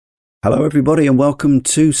Hello, everybody, and welcome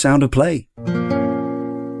to Sound of Play.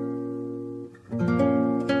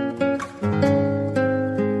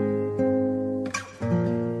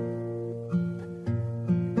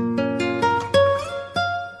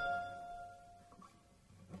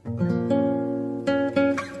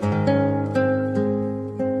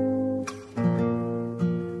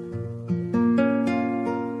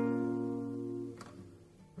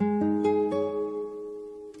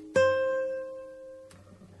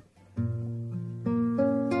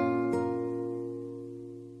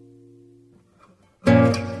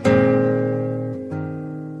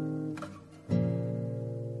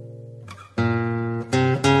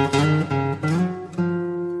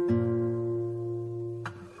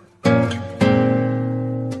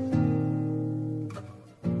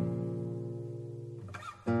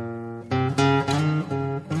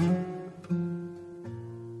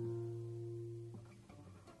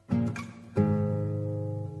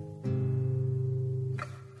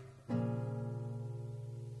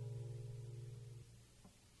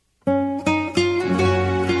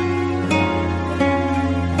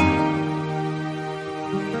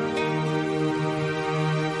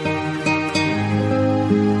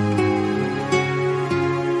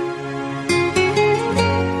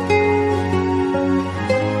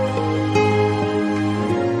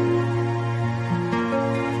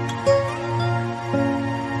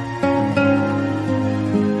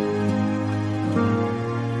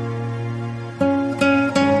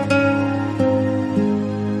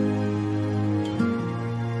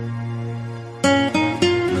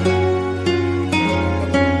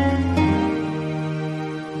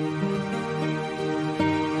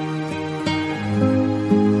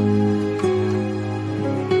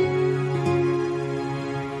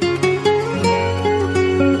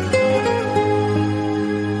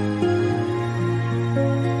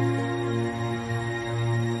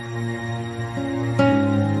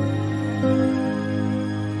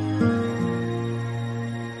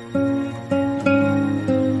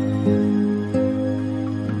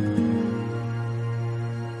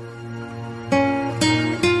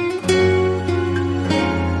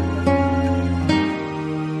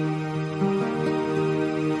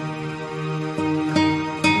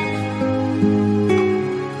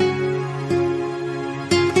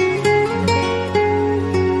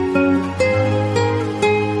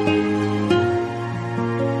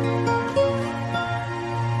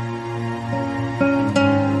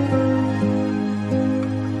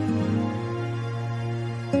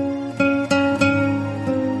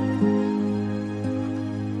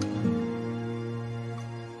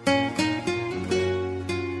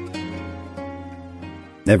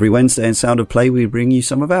 Every Wednesday in Sound of Play, we bring you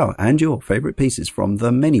some of our and your favourite pieces from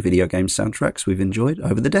the many video game soundtracks we've enjoyed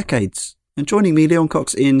over the decades. And joining me, Leon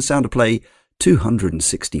Cox, in Sound of Play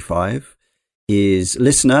 265 is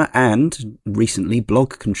listener and recently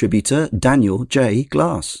blog contributor Daniel J.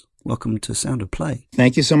 Glass. Welcome to Sound of Play.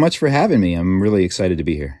 Thank you so much for having me. I'm really excited to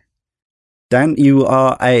be here. Dan, you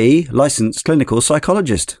are a licensed clinical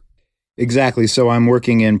psychologist. Exactly. So I'm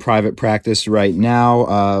working in private practice right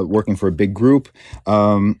now, working for a big group.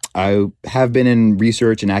 I have been in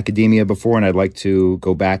research and academia before, and I'd like to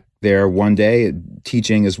go back there one day.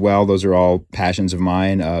 Teaching as well. Those are all passions of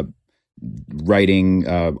mine. Writing,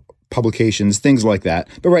 publications, things like that.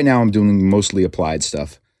 But right now I'm doing mostly applied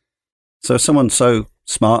stuff. So someone so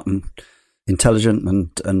smart and intelligent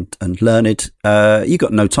and learned, you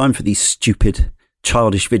got no time for these stupid,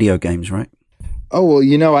 childish video games, right? Oh, well,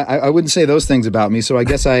 you know, I wouldn't say those things about me. So I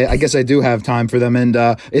guess I do have time for them, and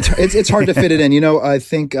it's hard to fit it in. You know, I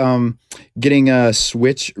think getting a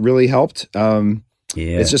Switch really helped.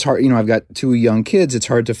 It's just hard. You know, I've got two young kids. It's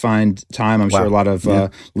hard to find time. I'm sure a lot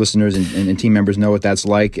of listeners and team members know what that's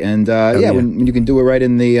like. And when you can do it right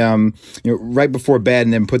in the right before bed,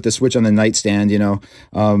 and then put the Switch on the nightstand. You know,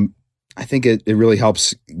 I think it really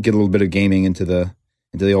helps get a little bit of gaming into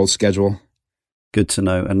the old schedule. Good to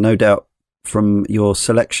know, and no doubt, from your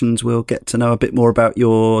selections, we'll get to know a bit more about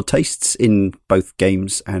your tastes in both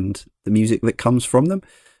games and the music that comes from them.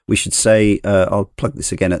 We should say, I'll plug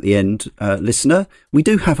this again at the end, listener, we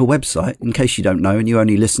do have a website, in case you don't know, and you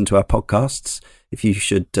only listen to our podcasts. If you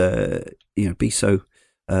should, be so,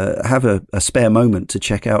 have a spare moment to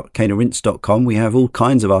check out caneandrinse.com. We have all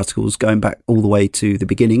kinds of articles going back all the way to the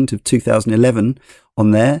beginning to 2011 on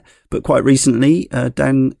there. But quite recently,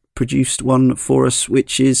 Dan produced one for us,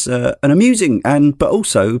 which is an amusing but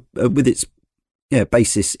also with its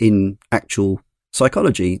basis in actual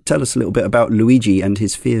psychology. Tell us a little bit about Luigi and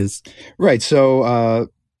his fears. Right. So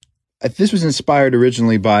this was inspired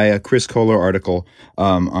originally by a Chris Kohler article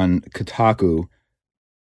on Kotaku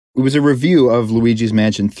it was a review of Luigi's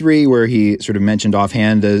Mansion 3 where he sort of mentioned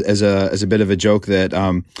offhand as a bit of a joke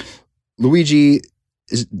that Luigi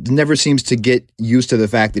never seems to get used to the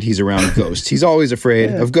fact that he's around ghosts. He's always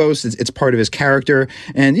afraid of ghosts. It's part of his character,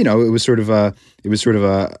 and it was sort of a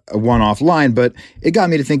one-off line, but it got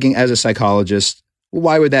me to thinking as a psychologist,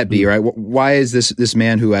 why would that be, right? Why is this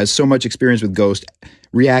man who has so much experience with ghosts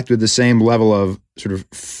react with the same level of sort of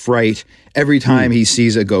fright every time he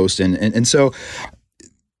sees a ghost? And so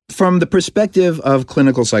from the perspective of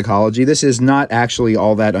clinical psychology, this is not actually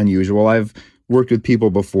all that unusual. I've worked with people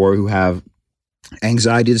before who have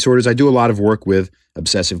anxiety disorders. I do a lot of work with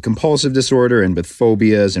obsessive compulsive disorder and with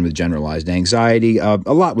phobias and with generalized anxiety, a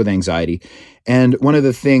lot with anxiety. And one of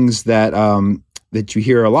the things that that you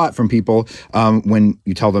hear a lot from people when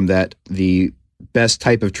you tell them that the best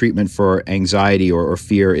type of treatment for anxiety or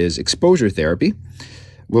fear is exposure therapy,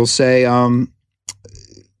 they'll say,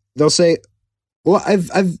 well,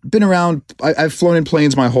 I've been around, I've flown in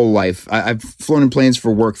planes my whole life. I've flown in planes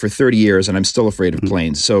for work for 30 years and I'm still afraid of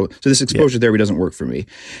planes. So this exposure therapy doesn't work for me.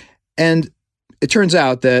 And it turns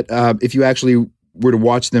out that if you actually were to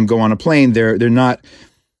watch them go on a plane, they're not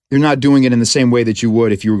doing it in the same way that you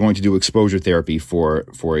would if you were going to do exposure therapy for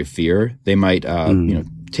a fear. They might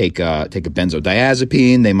take a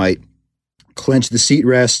benzodiazepine. They might clench the seat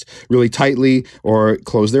rest really tightly or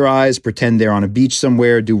close their eyes, pretend they're on a beach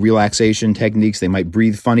somewhere, do relaxation techniques. They might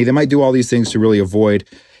breathe funny. They might do all these things to really avoid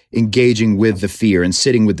engaging with the fear and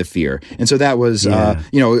sitting with the fear. And so that was,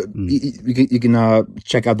 you can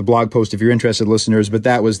check out the blog post if you're interested, listeners, but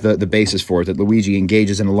that was the basis for it, that Luigi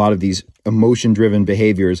engages in a lot of these emotion-driven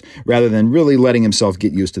behaviors rather than really letting himself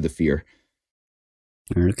get used to the fear.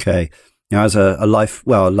 Okay. Now, as a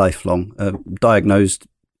lifelong diagnosed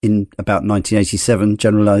in about 1987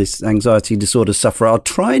 generalized anxiety disorder sufferer, I'll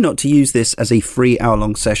try not to use this as a 3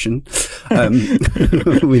 hour-long session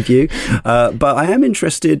with you, but I am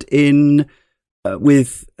interested in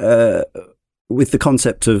with the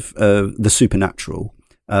concept of the supernatural.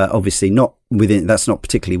 Obviously, that's not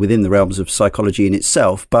particularly within the realms of psychology in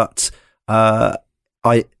itself, but I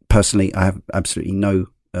have absolutely no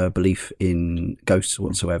belief in ghosts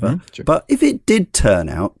whatsoever. Sure. But if it did turn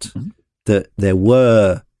out that there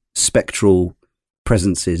were spectral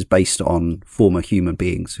presences based on former human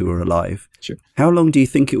beings who are alive, sure, how long do you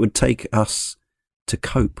think it would take us to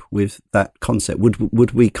cope with that concept?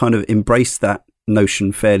 Would we kind of embrace that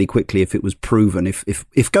notion fairly quickly if it was proven, if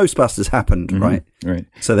Ghostbusters happened, right?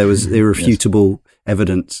 So there was irrefutable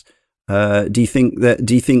evidence. Do you think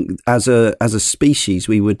as a species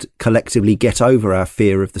we would collectively get over our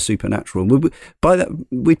fear of the supernatural? By that,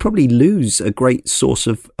 we'd probably lose a great source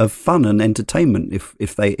of fun and entertainment if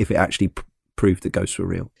it actually proved that ghosts were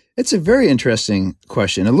real. It's a very interesting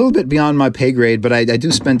question, a little bit beyond my pay grade, but I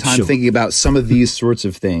do spend time thinking about some of these sorts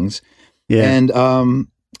of things. Yeah. And I'm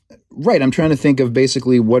trying to think of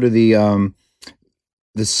basically what are the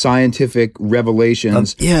scientific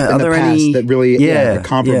revelations in the past that really are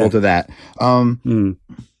comparable to that.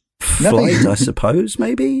 Flight, I suppose,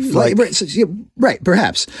 maybe? Right,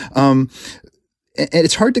 perhaps. And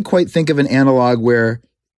it's hard to quite think of an analog where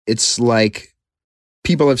it's like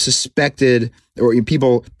people have suspected or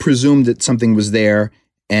people presumed that something was there,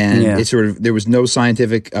 and it sort of there was no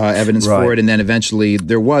scientific evidence for it, and then eventually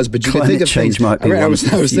there was. But you can think of things. I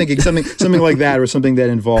was thinking something like that, or something that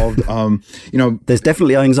involved, There's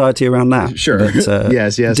definitely anxiety around that. Sure. But,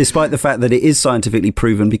 yes. Despite the fact that it is scientifically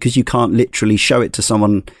proven, because you can't literally show it to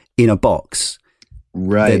someone in a box.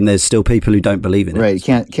 Right. Then there's still people who don't believe in it. Right. You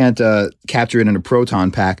can't capture it in a proton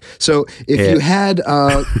pack. So if you had,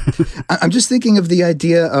 I'm just thinking of the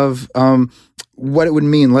idea of what it would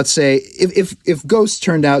mean. Let's say if ghosts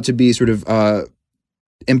turned out to be sort of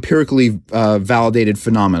empirically validated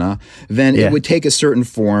phenomena, then it would take a certain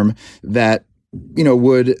form that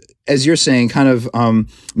would, as you're saying, kind of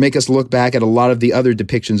make us look back at a lot of the other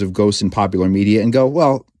depictions of ghosts in popular media and go,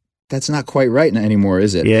 well, that's not quite right anymore,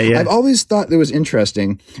 is it? Yeah. I've always thought that was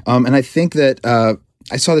interesting, and I think that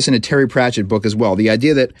I saw this in a Terry Pratchett book as well. The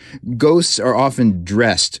idea that ghosts are often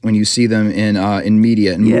dressed when you see them in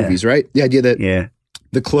media and movies, right? The idea that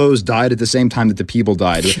the clothes died at the same time that the people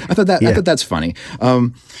died. I thought that's funny.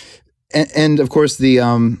 And of course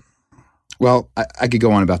I could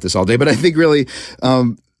go on about this all day, but I think really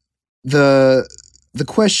the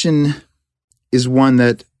question is one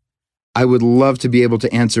that I would love to be able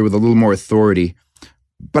to answer with a little more authority,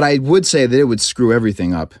 but I would say that it would screw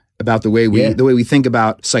everything up about the way we think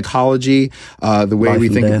about psychology, the way we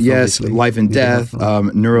think life and death,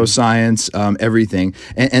 neuroscience, everything,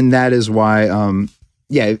 and that is why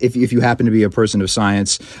if you happen to be a person of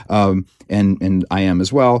science, and I am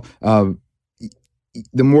as well,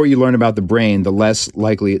 the more you learn about the brain, the less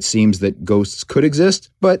likely it seems that ghosts could exist.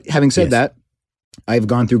 But having said that, I've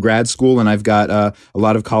gone through grad school, and I've got a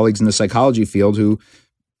lot of colleagues in the psychology field who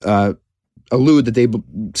allude that they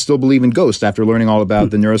still believe in ghosts after learning all about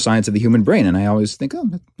the neuroscience of the human brain. And I always think,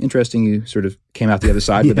 oh, interesting. You sort of came out the other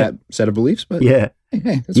side with that set of beliefs. But hey,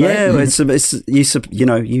 that's right.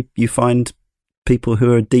 You find people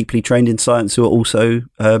who are deeply trained in science who are also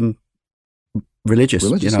religious.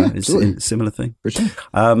 It's a similar thing. For sure.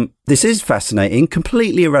 This is fascinating,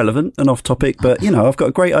 completely irrelevant and off topic, but I've got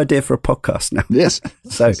a great idea for a podcast now. Yes.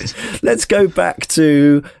 So let's go back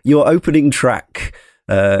to your opening track,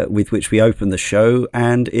 with which we open the show,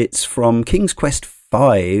 and it's from King's Quest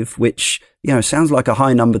V, which sounds like a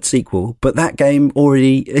high-numbered sequel, but that game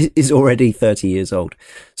is already 30 years old.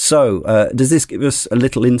 So does this give us a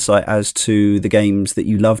little insight as to the games that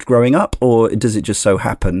you loved growing up, or does it just so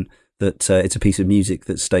happen that it's a piece of music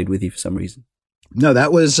that stayed with you for some reason? No,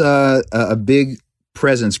 that was a big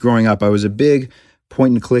presence growing up. I was a big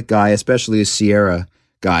point-and-click guy, especially a Sierra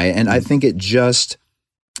guy, and I think it just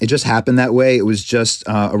happened that way. It was just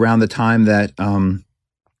around the time that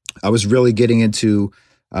I was really getting into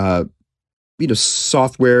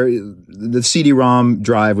software. The CD-ROM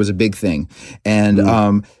drive was a big thing,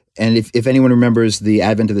 and if anyone remembers the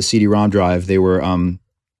advent of the CD-ROM drive,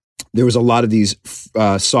 there was a lot of these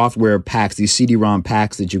software packs, these CD-ROM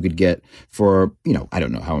packs that you could get for I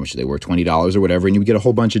don't know how much they were, $20 or whatever, and you would get a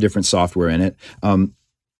whole bunch of different software in it.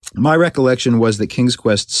 My recollection was that King's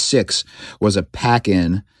Quest VI was a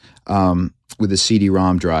pack-in with a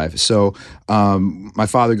CD-ROM drive. So my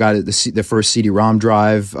father got the first CD-ROM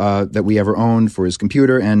drive that we ever owned for his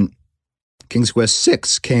computer, and King's Quest VI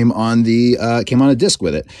came on a disc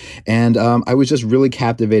with it, and I was just really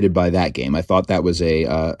captivated by that game. I thought that was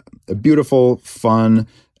a beautiful, fun,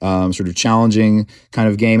 sort of challenging kind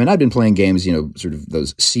of game. And I'd been playing games, sort of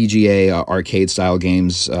those CGA arcade style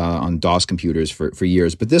games on DOS computers for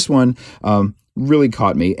years. But this one really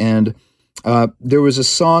caught me. And there was a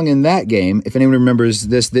song in that game, if anyone remembers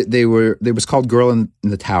this, it was called Girl in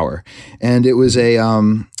the Tower. And it was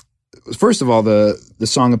first of all, the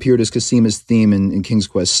song appeared as Casima's theme in King's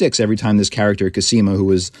Quest VI. Every time this character, Casima, who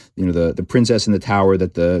was the princess in the tower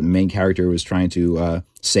that the main character was trying to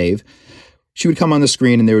save, she would come on the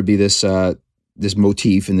screen, and there would be this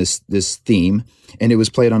motif and this theme, and it was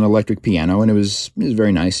played on electric piano, and it was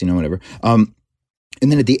very nice, whatever.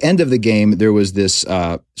 And then at the end of the game, there was this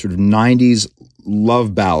sort of 90s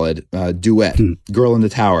love ballad duet, Girl in the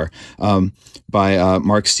Tower, by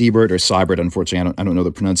Mark Siebert, or Seibert, unfortunately. I don't know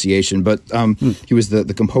the pronunciation, but he was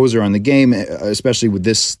the composer on the game, especially with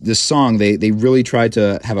this song. They really tried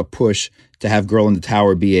to have a push to have Girl in the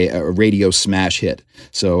Tower be a radio smash hit.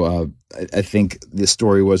 So I think the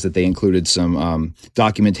story was that they included some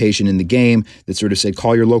documentation in the game that sort of said,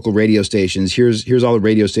 call your local radio stations. Here's all the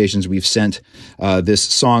radio stations we've sent this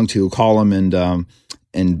song to. Call them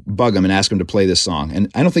and bug them and ask them to play this song. And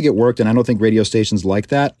I don't think it worked, and I don't think radio stations like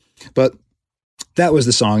that. But that was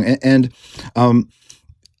the song. And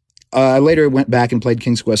I later went back and played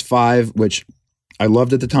King's Quest V, which I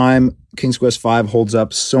loved at the time. King's Quest V holds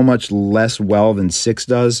up so much less well than 6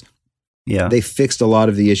 does. Yeah, they fixed a lot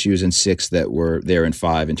of the issues in 6 that were there in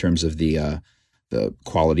 5 in terms of the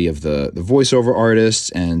quality of the voiceover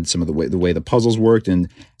artists and some of the way the puzzles worked, and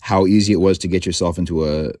how easy it was to get yourself into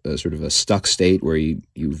a sort of a stuck state where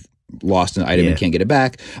you've lost an item and can't get it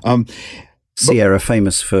back. Sierra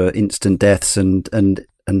famous for instant deaths and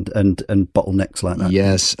bottlenecks like that.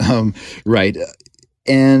 Yes, right.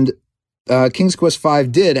 And King's Quest V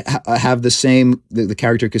did have the same the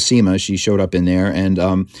character Casima. She showed up in there,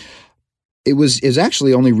 and it was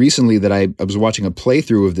actually only recently that I was watching a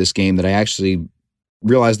playthrough of this game that I actually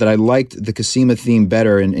realized that I liked the Casima theme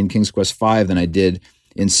better in King's Quest V than I did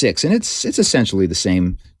in 6. And it's essentially the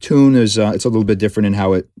same tune. It's a little bit different in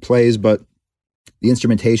how it plays, but the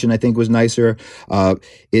instrumentation I think was nicer.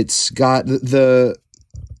 It's got the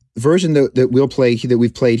version that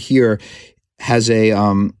we've played here has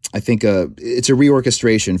I think it's a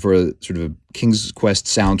reorchestration for a sort of a King's Quest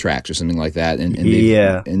soundtracks or something like that, and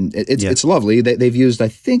it's lovely. They've used, I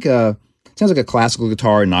think, it sounds like a classical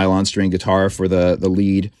guitar, nylon string guitar for the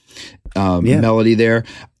lead melody there.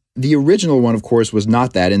 The original one, of course, was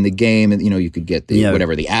not that in the game, and you could get the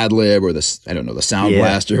whatever, the ad lib or the sound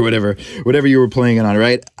blaster or whatever you were playing it on,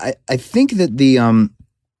 right? I think that the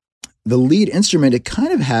lead instrument, it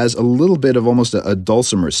kind of has a little bit of almost a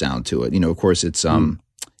dulcimer sound to it. Of course, it's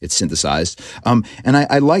synthesized. And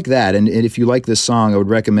I like that. And if you like this song, I would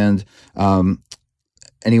recommend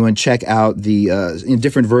anyone check out the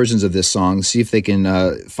different versions of this song, see if they can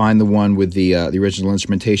find the one with the original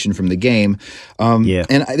instrumentation from the game. And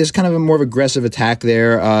there's kind of a more of aggressive attack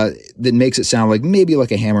there that makes it sound like maybe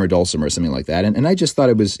like a hammer or dulcimer or something like that. And I just thought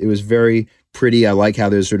it was very pretty. I like how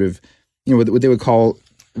there's sort of, what they would call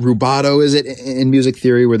rubato, is it, in music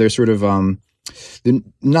theory, where they're sort of they're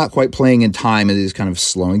not quite playing in time, and it's kind of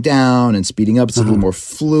slowing down and speeding up. It's a little more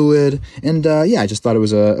fluid. And I just thought it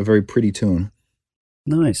was a very pretty tune.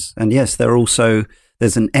 Nice. And yes, there's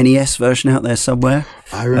an NES version out there somewhere.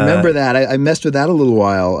 I remember that. I messed with that a little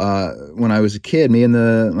while when I was a kid, me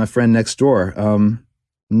and my friend next door.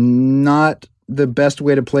 Not the best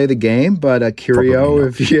way to play the game, but a curio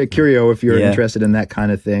if you're interested in that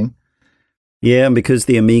kind of thing. Yeah, and because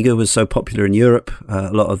the Amiga was so popular in Europe,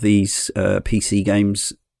 a lot of these PC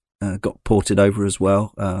games got ported over as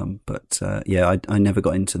well. I never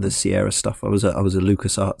got into the Sierra stuff. I was a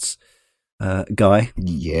LucasArts guy.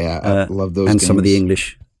 Yeah, I love those and games. Some of the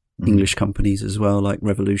English companies as well, like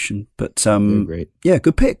Revolution. But great. Yeah,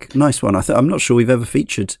 good pick, nice one. I'm not sure we've ever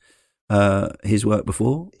featured his work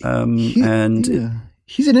before,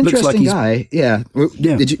 He's an interesting guy. Yeah.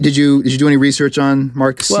 Did you do any research on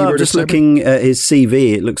Mark Siebert? Well, just looking at his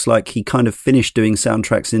CV, it looks like he kind of finished doing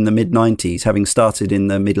soundtracks in the mid-90s, having started in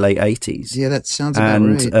the mid-late 80s. Yeah, that sounds about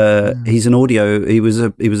right. He's an audio. He was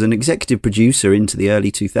an executive producer into the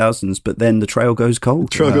early 2000s, but then the trail goes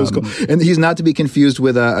cold. And he's not to be confused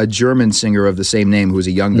with a German singer of the same name who was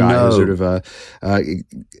a young guy who sort of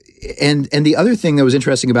and the other thing that was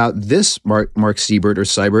interesting about this Mark Siebert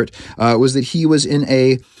was that he was in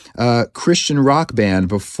a Christian rock band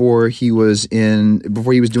before he was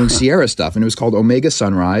doing Sierra stuff, and it was called Omega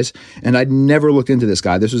Sunrise. And I'd never looked into this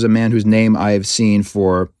guy. This was a man whose name I've seen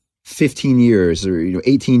for 15 years or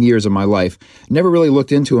 18 years of my life. Never really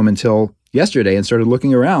looked into him until yesterday and started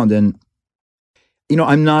looking around. And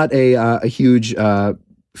I'm not a huge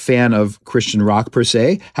fan of Christian rock per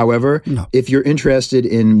se. However, if you're interested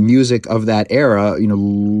in music of that era,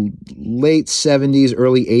 late 70s,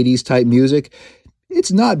 early 80s type music, it's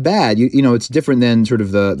not bad. It's different than sort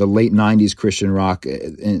of the late 90s Christian rock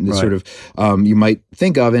and the sort of you might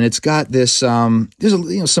think of. And it's got this, some of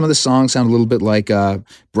the songs sound a little bit like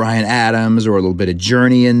Bryan Adams, or a little bit of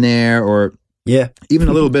Journey in there, or even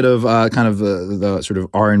a little bit of kind of the sort of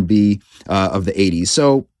R&B of the 80s.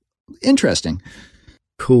 So interesting.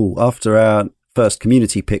 Cool. After our first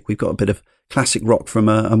community pick, we've got a bit of classic rock from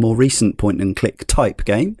a more recent point-and-click type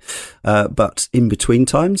game. But in between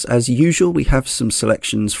times, as usual, we have some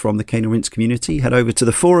selections from the Cane and Rinse community. Head over to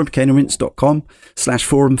the forum,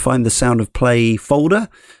 caneandrinse.com/forum, find the Sound of Play folder,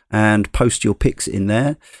 and post your picks in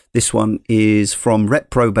there. This one is from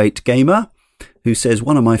Reprobate Gamer, who says,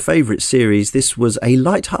 one of my favourite series. This was a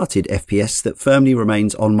light-hearted FPS that firmly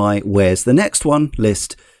remains on my where's the next one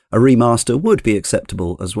list. A remaster would be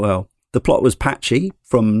acceptable as well. The plot was patchy,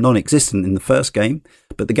 from non-existent in the first game,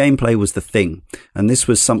 but the gameplay was the thing, and this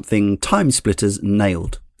was something Time Splitters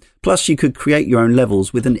nailed. Plus, you could create your own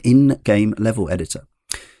levels with an in-game level editor.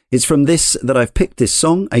 It's from this that I've picked this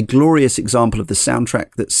song, a glorious example of the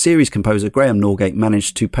soundtrack that series composer Graham Norgate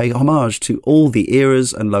managed to pay homage to all the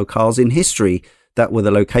eras and locales in history that were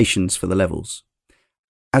the locations for the levels.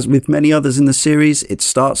 As with many others in the series, it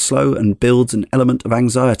starts slow and builds an element of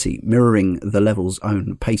anxiety, mirroring the level's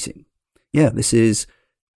own pacing. Yeah, this is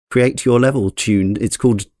Create Your Level tune. It's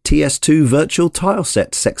called TS2 Virtual Tile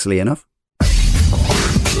Set, sexily enough.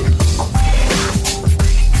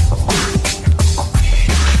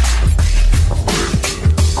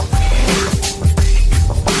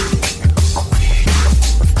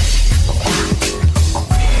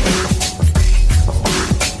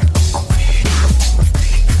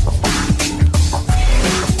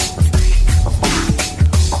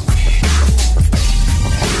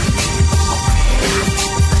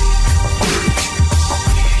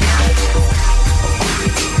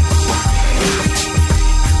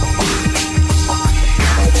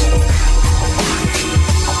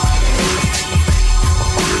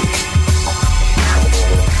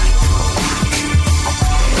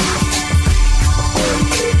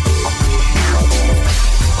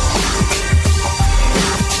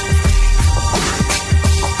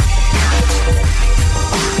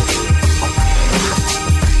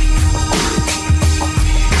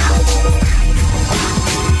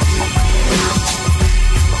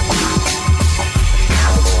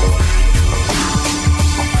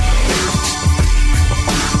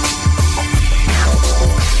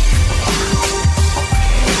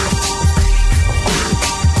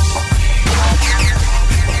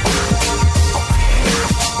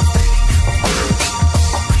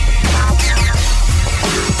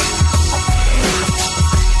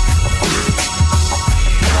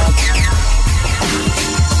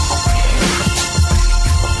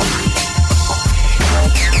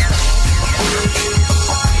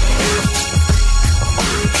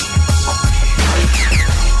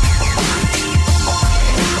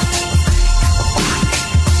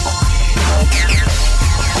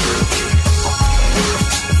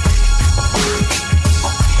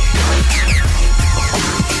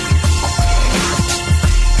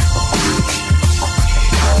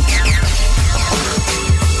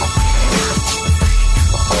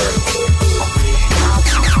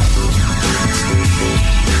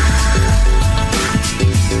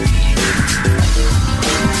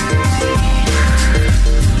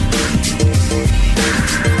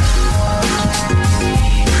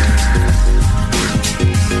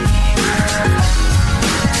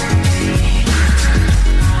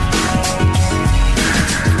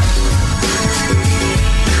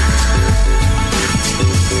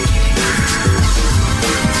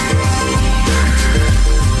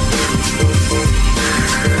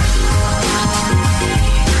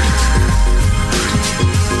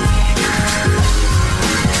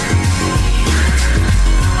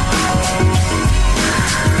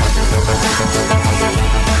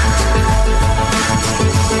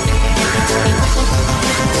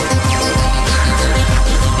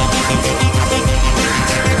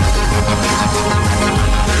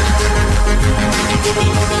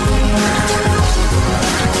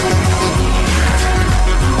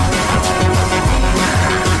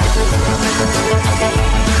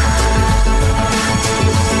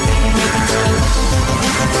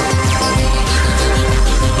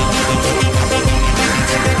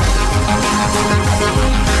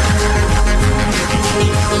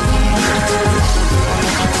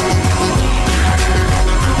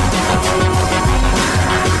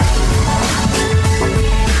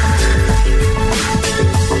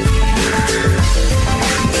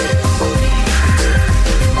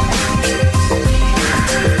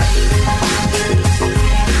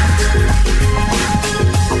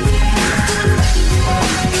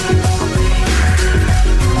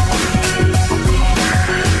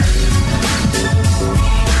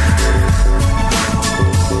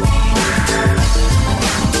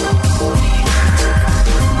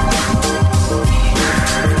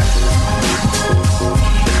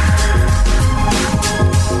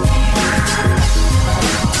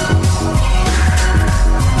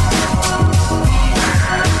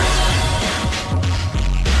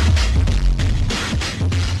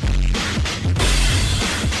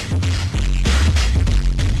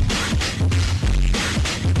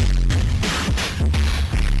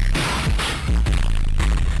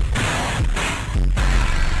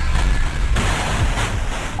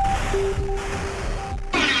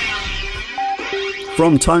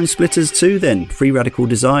 from Time Splitters 2 then, Free Radical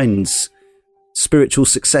Designs, spiritual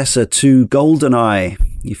successor to GoldenEye,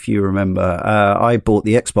 if you remember. I bought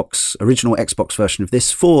the original Xbox version of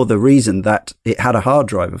this for the reason that it had a hard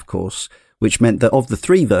drive, of course, which meant that of the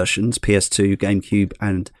three versions, PS2, GameCube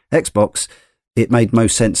and Xbox, it made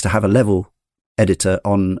most sense to have a level editor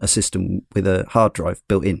on a system with a hard drive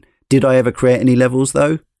built in. Did I ever create any levels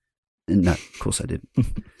though? No, of course I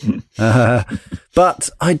didn't. But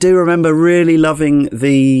I do remember really loving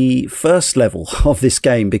the first level of this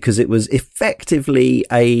game because it was effectively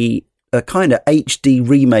a kind of HD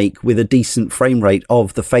remake with a decent frame rate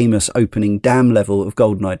of the famous opening dam level of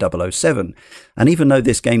GoldenEye 007. And even though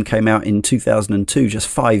this game came out in 2002, just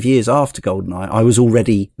 5 years after GoldenEye, I was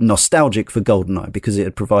already nostalgic for GoldenEye because it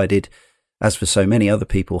had provided, as for so many other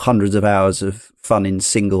people, hundreds of hours of fun in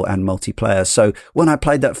single and multiplayer. So when I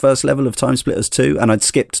played that first level of Time Splitters 2, and I'd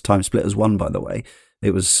skipped Time Splitters 1, by the way,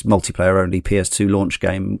 it was multiplayer only PS2 launch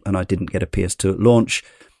game, and I didn't get a PS2 at launch.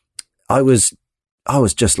 I was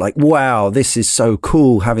just like, wow, this is so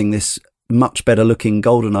cool having this much better looking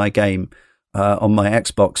GoldenEye game on my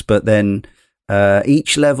Xbox. But then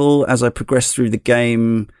each level, as I progressed through the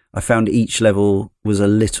game, I found each level was a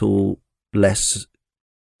little less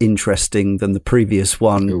interesting than the previous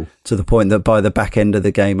one. Ooh. To the point that by the back end of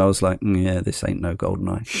the game I was like, yeah, this ain't no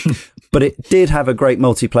GoldenEye. But it did have a great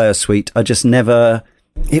multiplayer suite. I just never,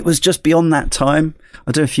 it was just beyond that time.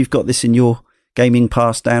 I don't know if you've got this in your gaming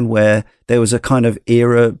past, Dan, where there was a kind of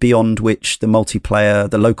era beyond which the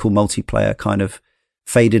local multiplayer kind of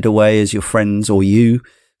faded away as your friends or you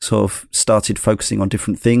sort of started focusing on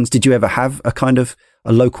different things. Did you ever have a kind of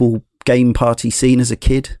a local game party scene as a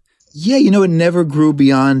kid? Yeah, it never grew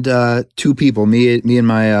beyond two people, me and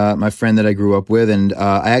my friend that I grew up with, and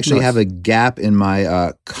I actually have a gap in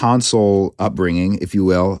my console upbringing, if you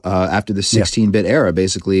will, after the 16-bit era.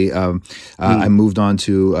 Basically, I moved on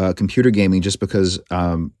to computer gaming just because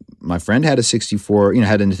my friend had a 64,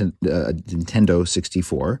 had a Nintendo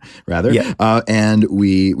 64 rather, and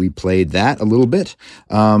we played that a little bit,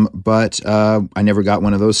 but I never got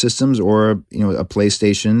one of those systems or a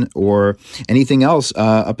PlayStation or anything else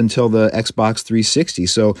up until the Xbox 360.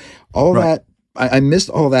 So all that, I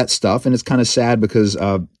missed all that stuff, and it's kind of sad because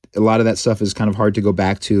a lot of that stuff is kind of hard to go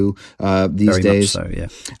back to these Very days. Much so,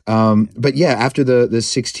 yeah. But yeah, after the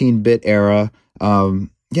 16-bit era,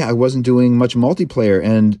 I wasn't doing much multiplayer,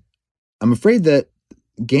 and I'm afraid that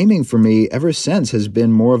gaming for me ever since has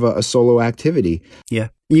been more of a solo activity. Yeah,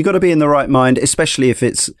 you got to be in the right mind, especially if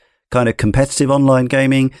it's kind of competitive online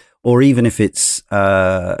gaming, or even if it's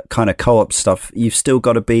kind of co-op stuff. You've still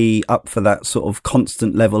got to be up for that sort of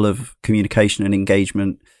constant level of communication and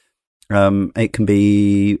engagement. It can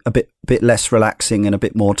be a bit less relaxing and a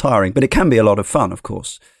bit more tiring, but it can be a lot of fun, of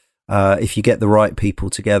course, if you get the right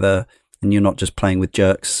people together and you're not just playing with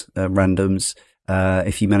jerks, randoms.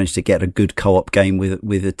 If you manage to get a good co-op game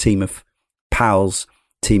with a team of pals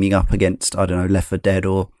teaming up against, I don't know, Left 4 Dead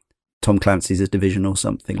or Tom Clancy's A Division or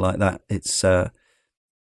something like that,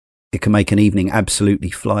 it can make an evening absolutely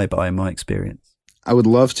fly by, in my experience. I would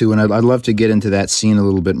love to, and I'd love to get into that scene a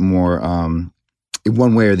little bit more,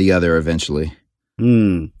 one way or the other eventually.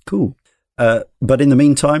 Cool. But in the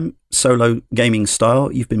meantime, solo gaming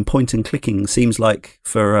style, you've been point and clicking, seems like,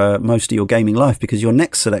 for most of your gaming life, because your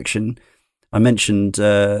next selection, I mentioned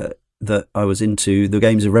that I was into the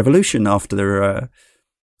Games of Revolution after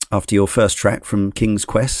your first track from King's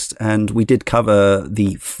Quest, and we did cover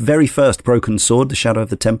the very first Broken Sword, The Shadow of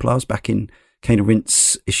the Templars, back in Cane of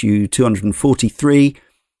Rinse issue 243.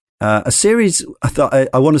 A series, I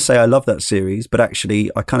want to say I love that series, but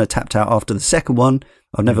actually I kind of tapped out after the second one.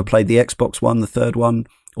 I've never played the Xbox one, the third one,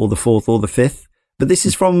 or the fourth, or the fifth. But this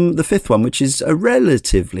is from the fifth one, which is a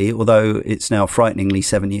relatively, although it's now frighteningly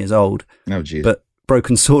 7 years old. Oh, geez. But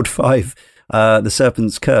Broken Sword 5, The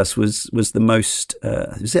Serpent's Curse was the most,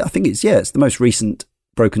 it's the most recent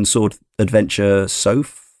Broken Sword adventure so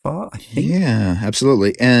far, I think. Yeah,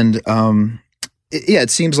 absolutely. And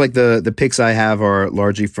it seems like the picks I have are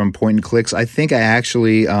largely from point and clicks. I think I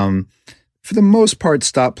actually, for the most part,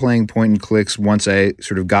 stopped playing point and clicks once I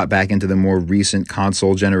sort of got back into the more recent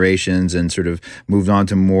console generations and sort of moved on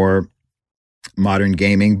to more modern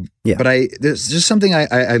gaming. Yeah. But there's just something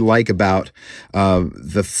I like about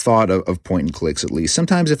the thought of point and clicks, at least.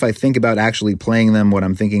 Sometimes if I think about actually playing them, what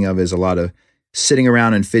I'm thinking of is a lot of sitting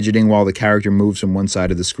around and fidgeting while the character moves from one side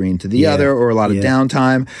of the screen to the other, or a lot of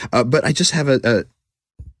downtime. But I just have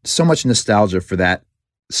so much nostalgia for that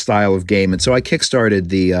style of game, and so I kickstarted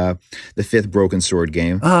the fifth Broken Sword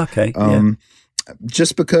game. Okay.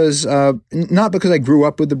 Just because, not because I grew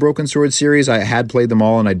up with the Broken Sword series. I had played them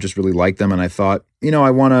all, and I just really liked them, and I thought,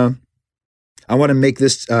 I I want to make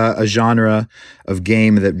this a genre of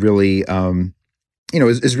game that really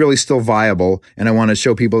is really still viable, and I want to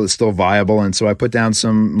show people it's still viable. And so I put down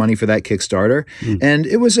some money for that Kickstarter, and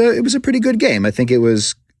it was a pretty good game. I think it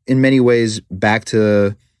was in many ways back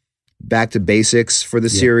to basics for the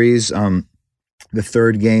series. The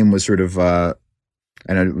third game was sort of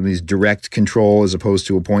these direct control as opposed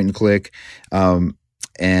to a point and click, and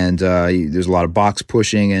there's a lot of box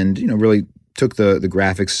pushing, and really took the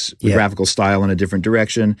graphics, the graphical style in a different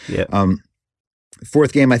direction.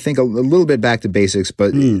 Fourth game, I think a little bit back to basics,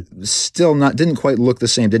 but still didn't quite look the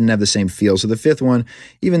same, didn't have the same feel. So the fifth one,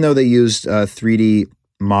 even though they used 3D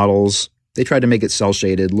models, they tried to make it cel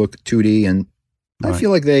shaded, look 2D, and I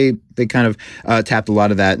feel like they kind of tapped a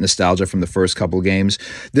lot of that nostalgia from the first couple games.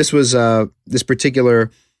 This was this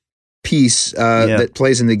particular piece that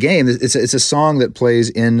plays in the game. It's a song that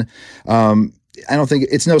plays in. I don't think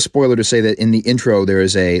it's no spoiler to say that in the intro there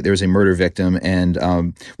is a murder victim, and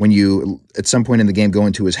when you at some point in the game go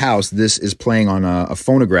into his house, this is playing on a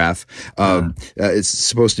phonograph. It's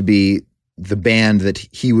supposed to be the band that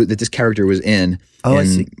this character was in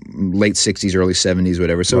late 60s, early 70s,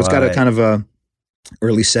 whatever. So it's got a kind of a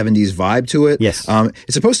early 70s vibe to it. Yes.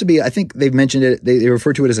 It's supposed to be, I think they've mentioned it, they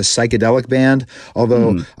refer to it as a psychedelic band,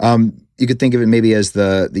 although you could think of it maybe as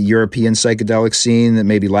the European psychedelic scene that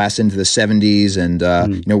maybe lasted into the 70s and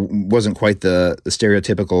wasn't quite the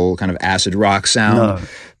stereotypical kind of acid rock sound. No.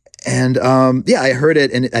 And I heard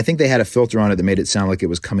it, and I think they had a filter on it that made it sound like it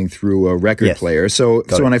was coming through a record player. So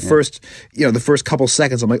when I first, the first couple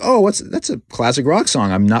seconds, I'm like, oh, that's a classic rock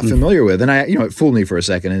song I'm not familiar with, and it fooled me for a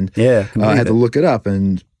second, and I had to look it up,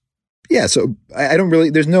 and so I don't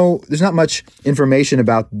really, there's not much information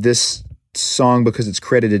about this song because it's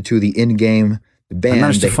credited to the in-game band. I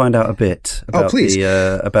managed to find out a bit about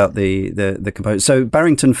the composer. So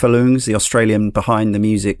Barrington Falloon's the Australian behind the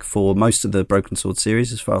music for most of the Broken Sword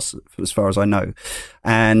series, as far as I know.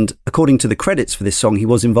 And according to the credits for this song, he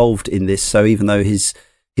was involved in this. So even though his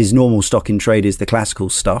normal stock in trade is the classical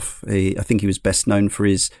stuff, I think he was best known for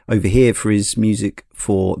his music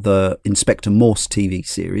for the Inspector Morse TV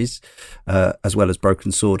series, as well as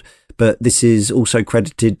Broken Sword. But this is also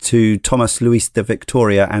credited to Thomas Luis de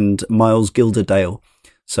Victoria and Miles Gilderdale.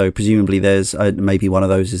 So presumably there's maybe one of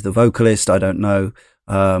those is the vocalist. I don't know.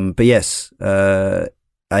 But yes, there's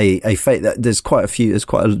quite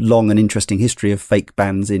a long and interesting history of fake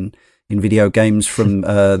bands in video games, from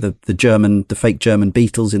the fake German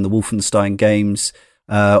Beatles in the Wolfenstein games,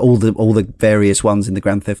 all the various ones in the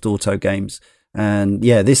Grand Theft Auto games. And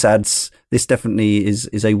this definitely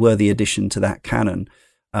is a worthy addition to that canon.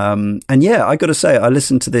 I got to say, I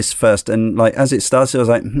listened to this first, and like as it started, I was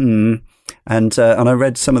like, and I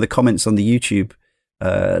read some of the comments on the YouTube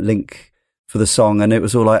link for the song, and it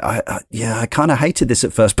was all like, I kind of hated this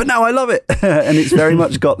at first, but now I love it, and it's very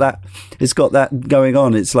much got that. It's got that going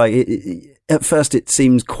on. It's like at first it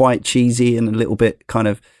seems quite cheesy and a little bit kind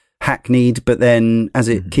of hackneyed, but then as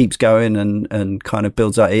it keeps going and kind of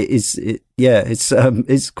builds up,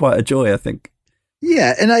 it's quite a joy, I think.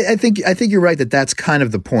 Yeah, and I think you're right that's kind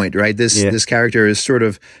of the point, right? This character is sort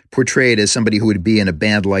of portrayed as somebody who would be in a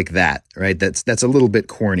band like that, right? That's a little bit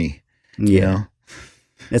corny. You know?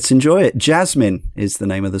 Let's enjoy it. Jasmine is the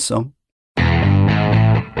name of the song.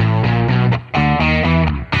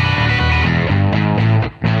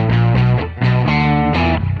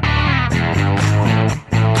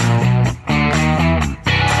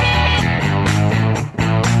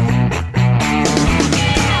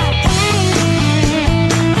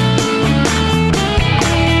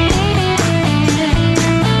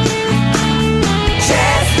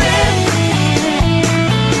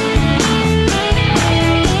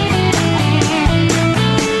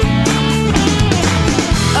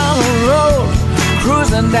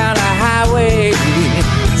 Down a highway,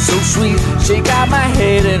 so sweet, she got my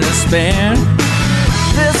head in a spin.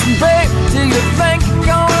 Listen, babe, do you think you're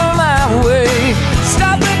going my way?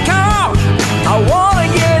 Stop the car, I wanna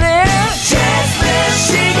get in. Jasmine,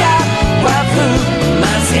 she got right through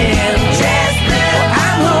my skin. Jasmine,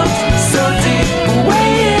 I'm hooked so deep,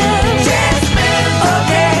 way in. Jasmine,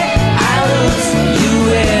 okay, I lose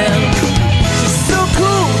you in. She's so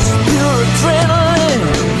cool, she's pure adrenaline.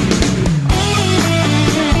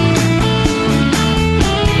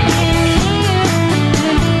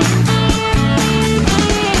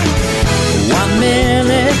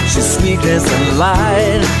 She's sweetness and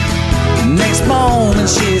light. Next moment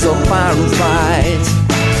she's on fire and fight.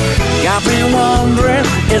 Got me wondering,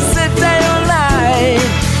 is it day or night?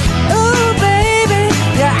 Oh baby,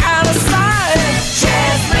 you're out of sight.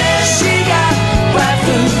 Jasmine, she got right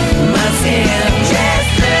through my skin.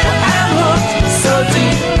 Jasmine, I'm hooked so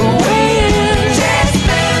deep, way in.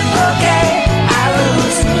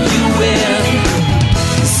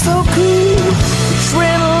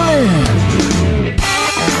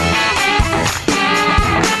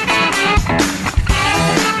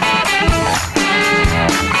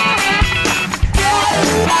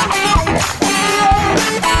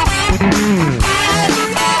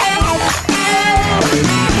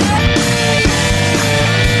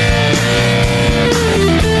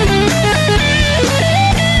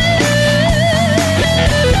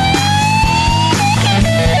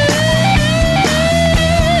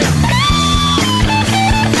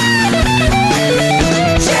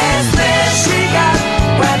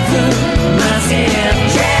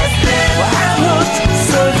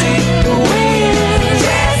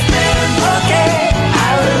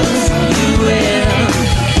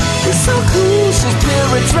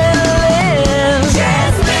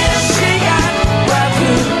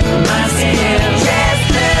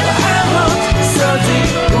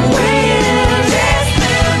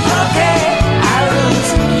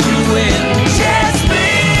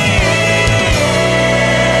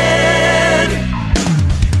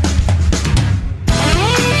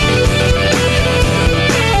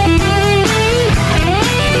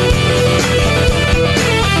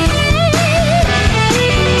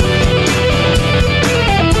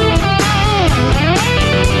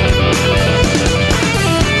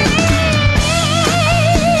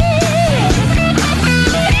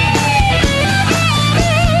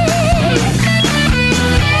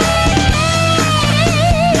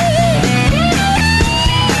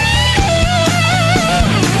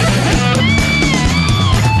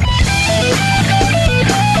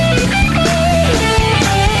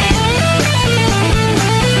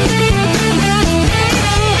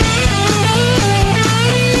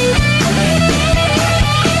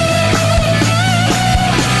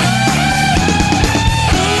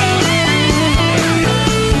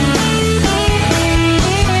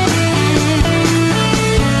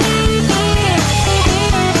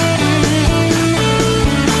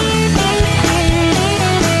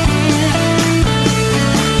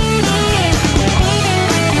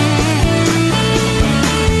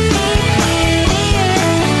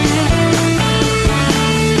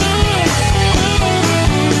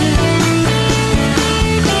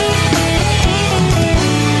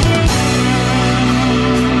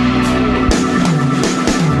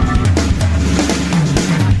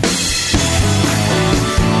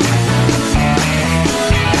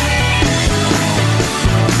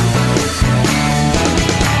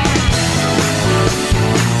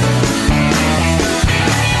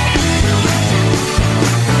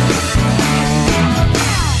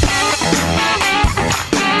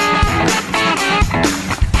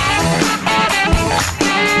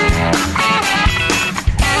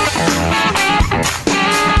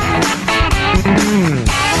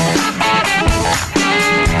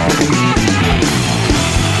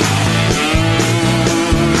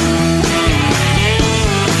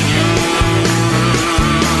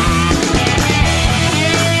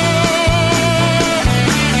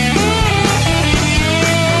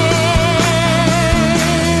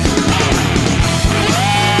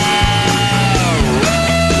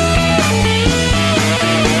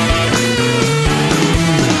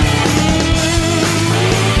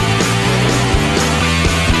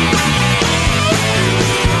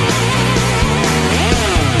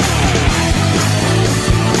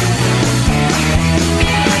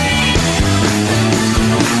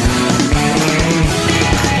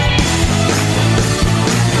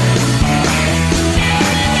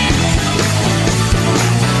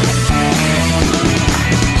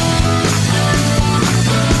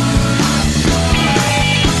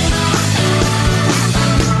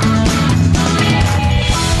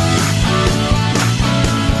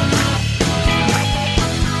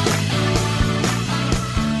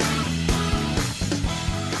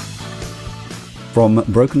 from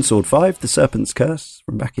Broken Sword 5, The Serpent's Curse,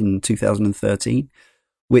 from back in 2013,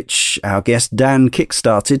 which our guest Dan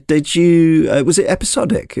kickstarted. Did you, was it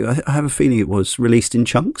episodic? I have a feeling it was released in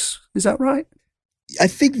chunks. Is that right? I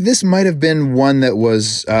think this might have been one that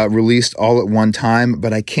was released all at one time,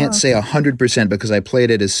 but I can't say 100% because I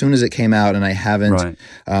played it as soon as it came out and I haven't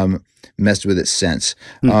messed with it since.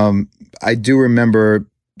 I do remember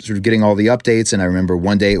sort of getting all the updates, and I remember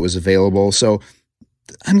one day it was available. So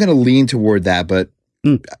I'm going to lean toward that, but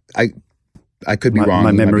I could be wrong.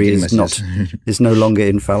 My memory is no longer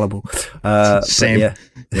infallible. Same.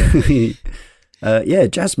 Yeah,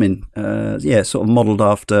 Jasmine. Sort of modelled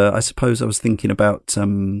after. I suppose I was thinking about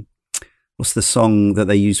what's the song that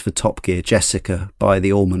they use for Top Gear? Jessica by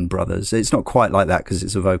the Allman Brothers. It's not quite like that because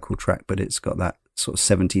it's a vocal track, but it's got that sort of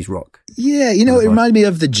 70s rock. Yeah, it reminded me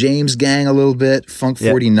of the James Gang a little bit, Funk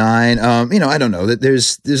 49. I don't know, that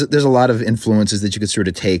there's a lot of influences that you could sort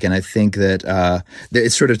of take, and I think that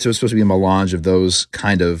it's sort of supposed to be a melange of those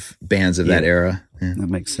kind of bands of that era. Yeah. That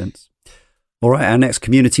makes sense. All right, our next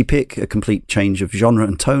community pick, a complete change of genre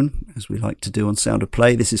and tone, as we like to do on Sound of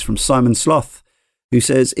Play. This is from Simon Sloth, who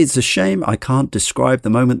says, "It's a shame I can't describe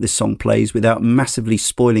the moment this song plays without massively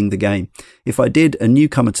spoiling the game. If I did, a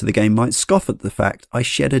newcomer to the game might scoff at the fact I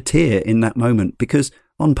shed a tear in that moment, because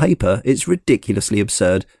on paper it's ridiculously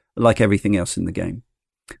absurd, like everything else in the game."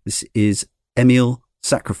 This is Emil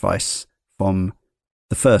Sacrifice from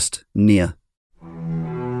the first Nier.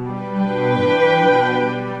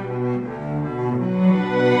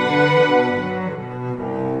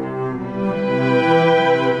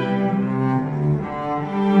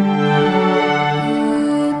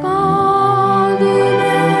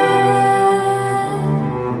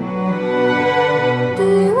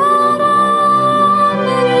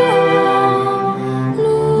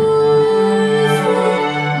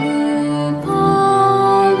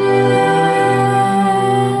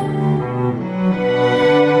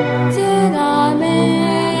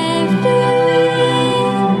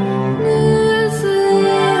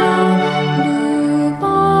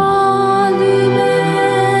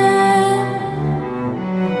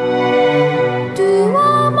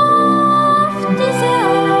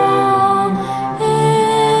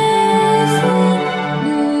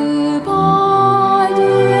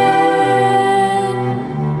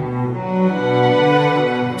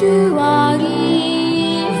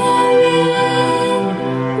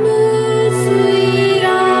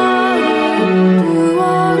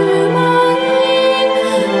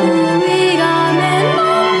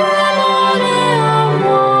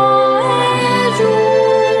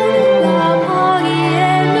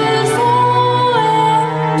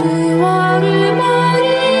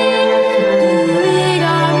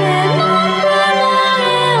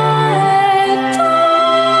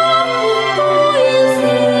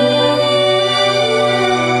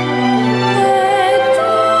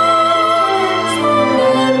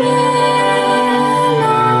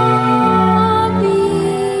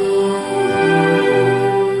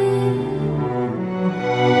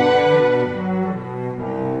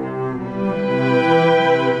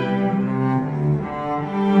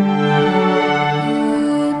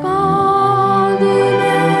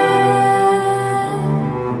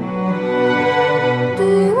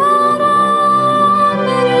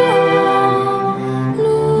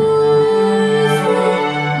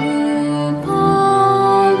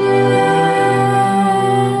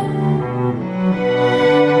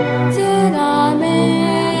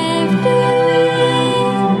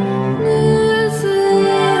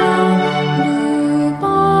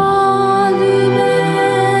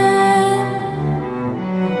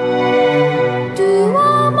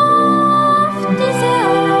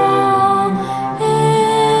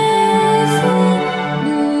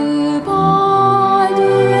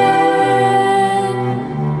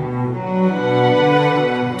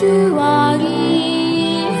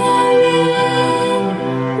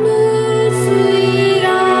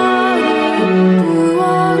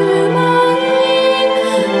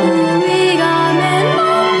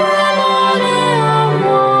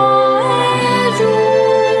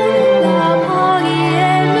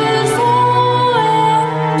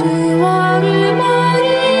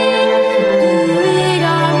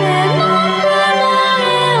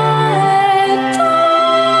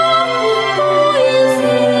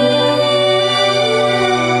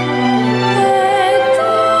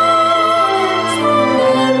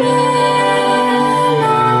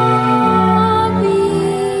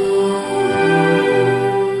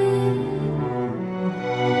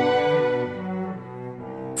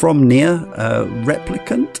 from Nier,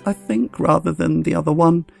 Replicant, I think, rather than the other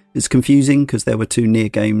one. It's confusing because there were two Nier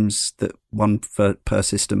games, one per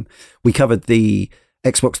system. We covered the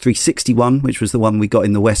Xbox 360 one, which was the one we got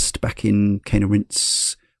in the West back in Kena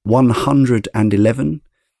Rinse 111.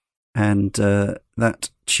 And that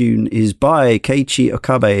tune is by Keiichi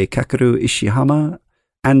Okabe, Kakeru Ishihama,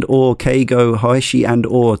 and or Keigo Hoishi and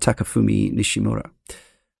or Takafumi Nishimura.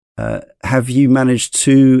 Have you managed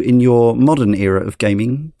to, in your modern era of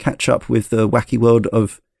gaming, catch up with the wacky world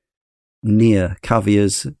of Nier,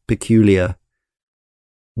 Kavia's peculiar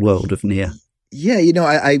world of Nier? Yeah,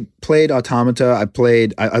 I played Automata.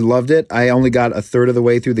 I loved it. I only got a third of the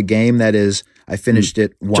way through the game. That is, I finished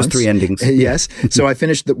it once. Just 3 endings. Yes. So I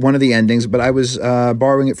finished one of the endings, but I was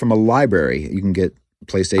borrowing it from a library. You can get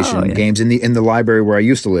PlayStation games in the library where I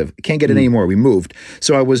used to live. Can't get it anymore. We moved.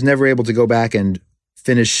 So I was never able to go back and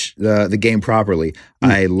finish the game properly.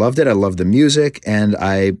 I loved it. I loved the music, and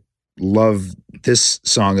I love this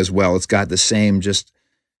song as well. It's got the same, just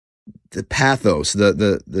the pathos,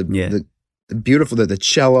 the beautiful, the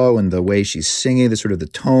cello and the way she's singing, the sort of the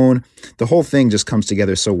tone, the whole thing just comes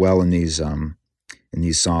together so well in these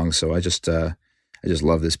songs. So I just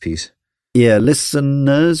love this piece. Yeah,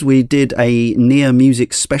 listeners, we did a Nier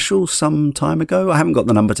music special some time ago. I haven't got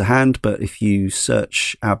the number to hand, but if you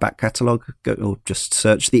search our back catalogue, or just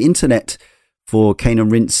search the internet for Kena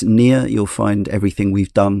Rinse Nier, you'll find everything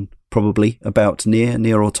we've done probably about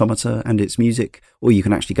Nier Automata and its music, or you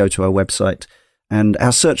can actually go to our website. And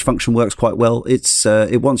our search function works quite well.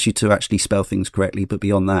 It wants you to actually spell things correctly, but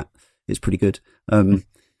beyond that, it's pretty good.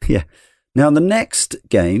 Yeah. Now, the next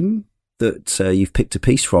game that you've picked a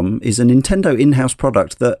piece from is a Nintendo in-house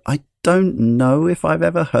product that I don't know if I've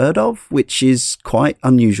ever heard of, which is quite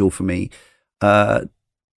unusual for me.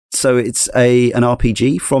 So it's an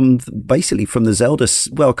RPG basically from the Zelda,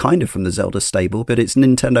 well, kind of from the Zelda stable, but it's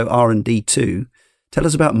Nintendo R&D 2. Tell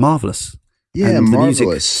us about Marvelous. Yeah, and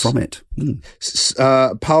Marvelous. The music from it.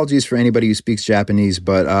 Apologies for anybody who speaks Japanese,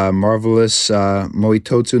 but Marvelous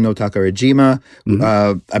Moitotsu no Takarajima,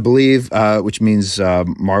 I believe, which means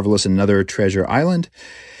Marvelous Another Treasure Island.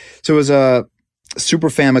 So it was a Super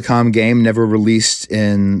Famicom game, never released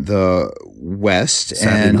in the West.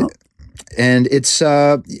 Sadly not. And it's,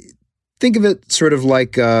 think of it sort of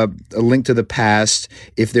like a Link to the Past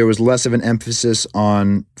if there was less of an emphasis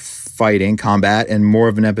on fighting, combat, and more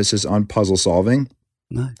of an emphasis on puzzle solving.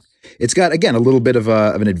 Nice. It's got, again, a little bit of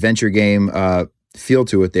an adventure game feel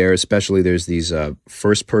to it there, especially there's these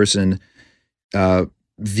first-person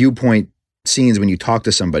viewpoint scenes when you talk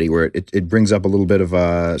to somebody where it brings up a little bit of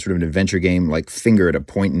a sort of an adventure game, like finger at a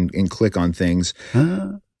point and click on things.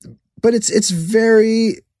 But it's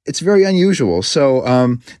very unusual.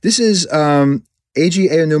 So this is Eiji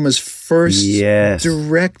Aonuma's first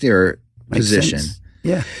director position. Sense.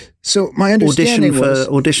 Yeah. So my understanding was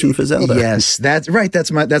audition for Zelda. Yes, that's right.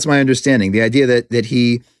 That's my understanding. The idea that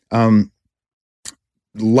he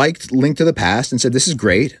liked Link to the Past and said, "This is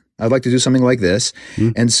great. I'd like to do something like this."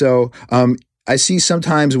 And so I see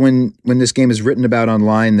sometimes when this game is written about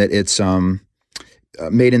online that it's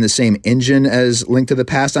made in the same engine as Link to the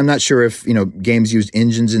Past. I'm not sure if games used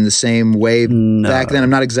engines in the same way back then. I'm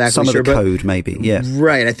not exactly sure. Some of the code, maybe. Yeah,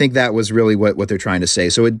 right. I think that was really what they're trying to say.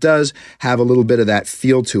 So it does have a little bit of that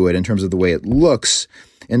feel to it in terms of the way it looks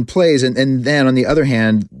and plays. And then on the other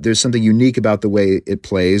hand, there's something unique about the way it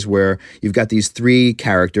plays, where you've got these 3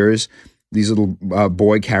 characters. These little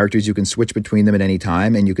boy characters, you can switch between them at any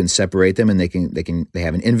time, and you can separate them, and they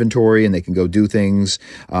have an inventory, and they can go do things.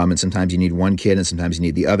 And sometimes you need one kid, and sometimes you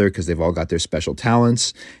need the other because they've all got their special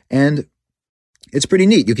talents. And it's pretty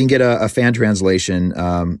neat. You can get a fan translation.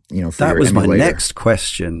 For that was emulator. My next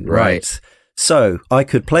question. Right. So I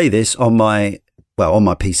could play this on my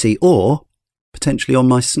PC or potentially on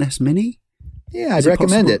my SNES Mini. Yeah, I'd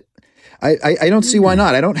recommend it. I don't see why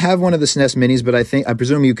not. I don't have one of the SNES Minis, but I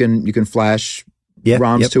presume you can flash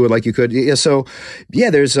ROMs to it like you could. Yeah, so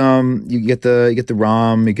there's you get the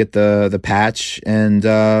ROM, you get the patch, and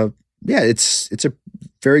it's a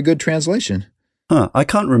very good translation. I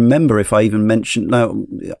can't remember if I even mentioned. Now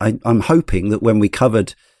I'm hoping that when we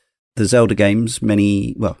covered the Zelda games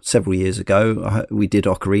several years ago, we did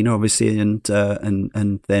Ocarina obviously, and then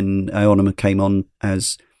Aonuma came on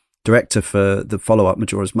as director for the follow-up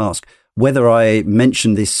Majora's Mask. Whether I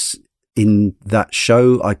mentioned this in that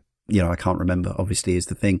show, I can't remember, obviously, is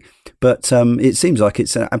the thing. But it seems like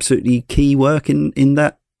it's an absolutely key work in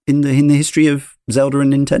the history of Zelda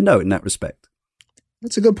and Nintendo in that respect.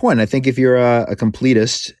 That's a good point. I think if you're a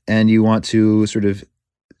completist and you want to sort of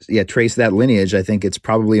trace that lineage, I think it's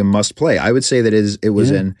probably a must play. I would say that it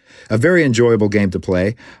was a very enjoyable game to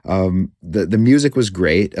play. The music was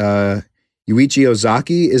great. Yuichi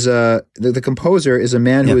Ozaki is the composer is a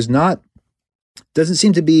man who is doesn't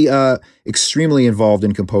seem to be extremely involved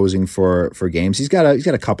in composing for games. He's got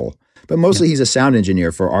a couple, but mostly he's a sound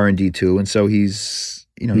engineer for R&D too, and so he's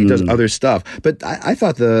he does other stuff. But I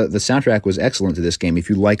thought the soundtrack was excellent to this game. If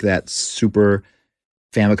you like that Super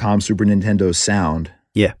Famicom, Super Nintendo sound,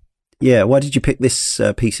 yeah. Why did you pick this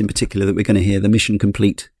piece in particular that we're going to hear, the Mission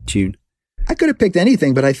Complete tune? I could have picked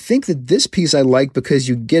anything, but I think that this piece I like because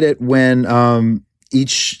you get it when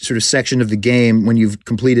each sort of section of the game, when you've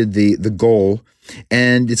completed the goal,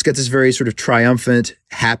 and it's got this very sort of triumphant,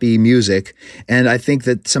 happy music. And I think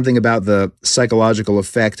that something about the psychological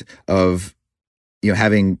effect of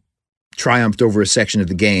having triumphed over a section of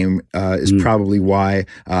the game is probably why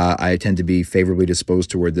I tend to be favorably disposed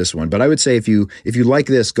toward this one. But I would say if you like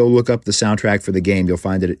this, go look up the soundtrack for the game. You'll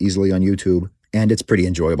find it easily on YouTube, and it's pretty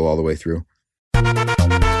enjoyable all the way through.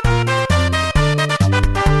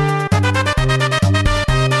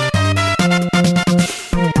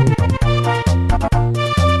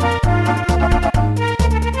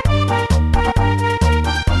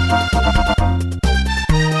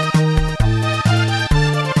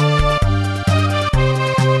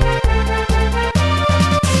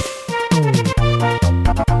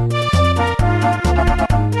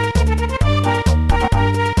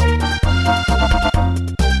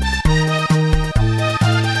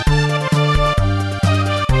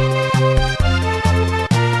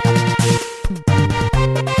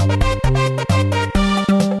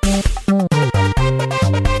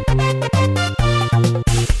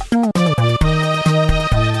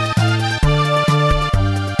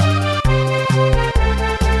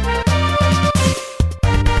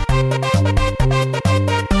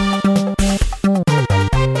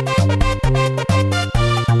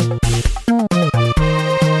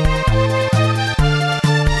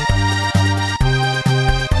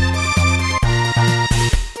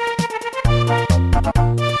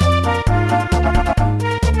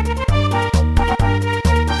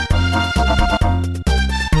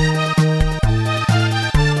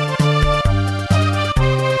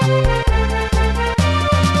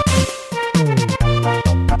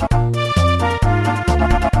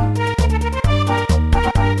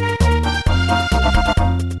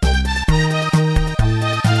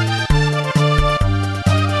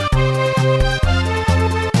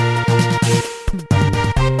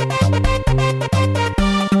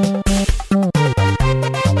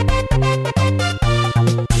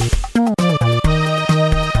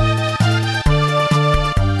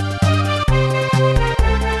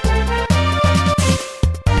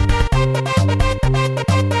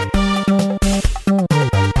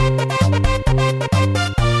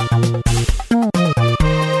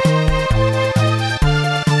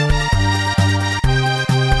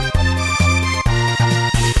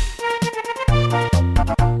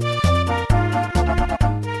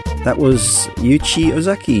 That was Yuichi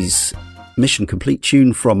Ozaki's Mission Complete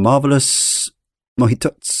tune from Marvelous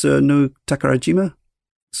Mohitotsu no Takarajima.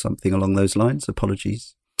 Something along those lines.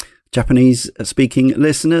 Apologies. Japanese speaking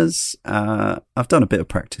listeners. I've done a bit of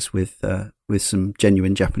practice with some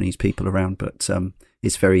genuine Japanese people around, but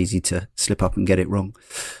it's very easy to slip up and get it wrong.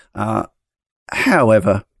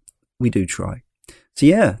 However, we do try. So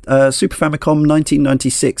yeah, Super Famicom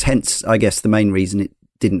 1996, hence I guess the main reason it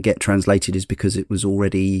didn't get translated is because we were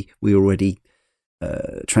already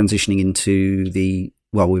transitioning into we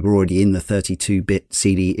were already in the 32-bit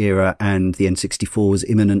CD era, and the N64 was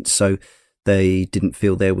imminent, so they didn't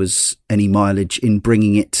feel there was any mileage in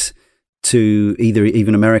bringing it to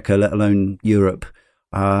even America, let alone Europe.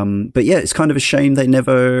 But yeah, it's kind of a shame they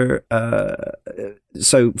never...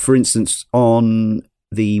 so, for instance, on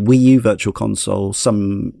the Wii U Virtual Console,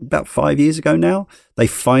 about 5 years ago now, they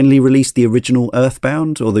finally released the original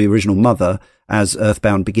Earthbound, or the original Mother, as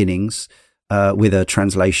Earthbound Beginnings, with a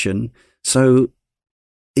translation. So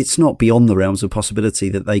it's not beyond the realms of possibility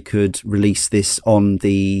that they could release this on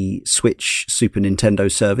the Switch Super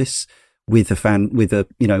Nintendo service with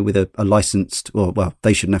a licensed, well,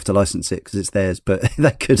 they shouldn't have to license it because it's theirs, but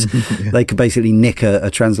they could they could basically nick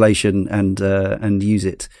a translation and use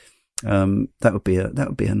it. That would be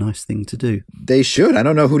a nice thing to do. They should. I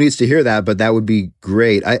don't know who needs to hear that, but that would be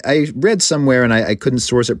great. I read somewhere, and I couldn't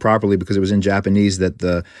source it properly because it was in Japanese, that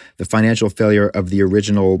the financial failure of the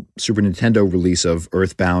original Super Nintendo release of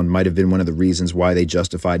Earthbound might have been one of the reasons why they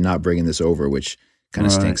justified not bringing this over, which kind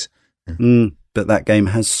of stinks. But that game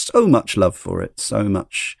has so much love for it, so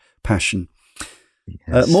much passion.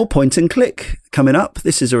 Yes. More point and click coming up.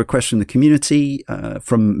 This is a request from the community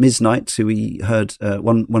from Ms. Knight, who we heard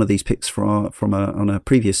one of these picks on a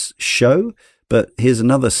previous show. But here's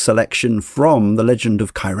another selection from The Legend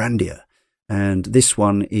of Kyrandia. And this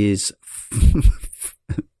one is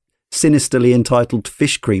sinisterly entitled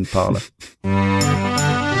Fish Cream Parlor.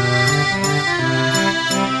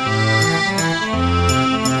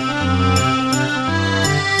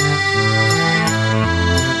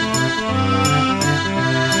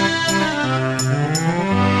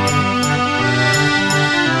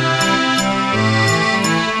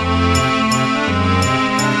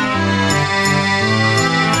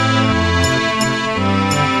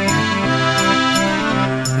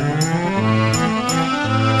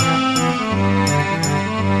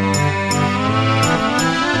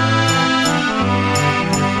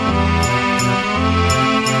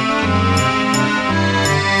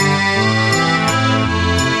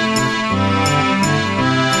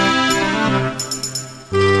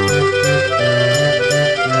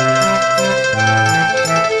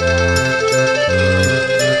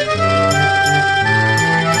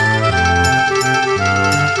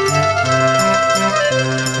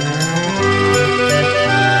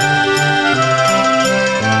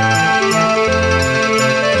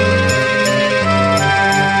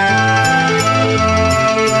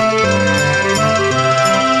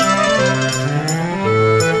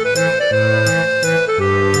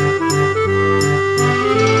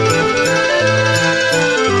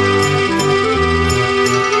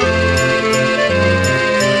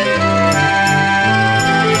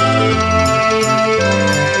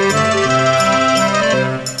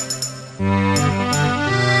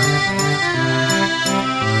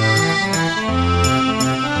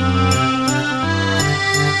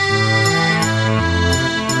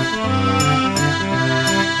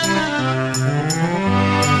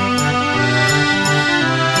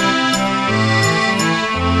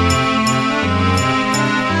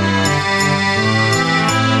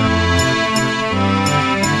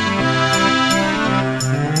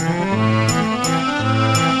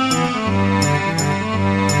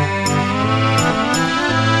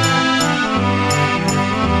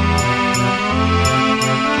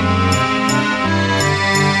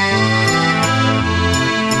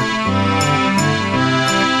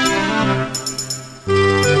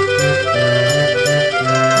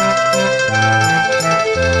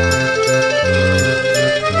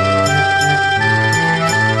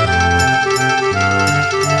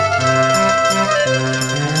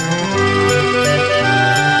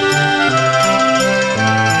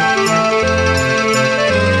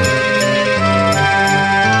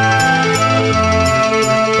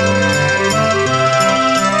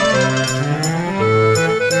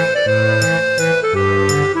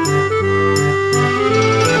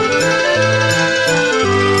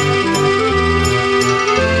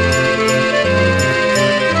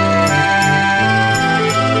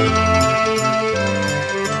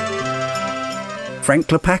 Frank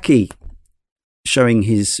Klepacki showing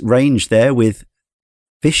his range there with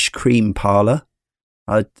Fish Cream Parlor.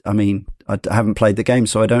 I mean, I haven't played the game,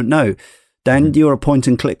 so I don't know. Dan, you're a point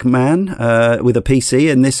and click man with a PC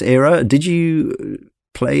in this era. Did you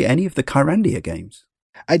play any of the Kyrandia games?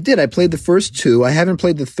 I did. I played the first two. I haven't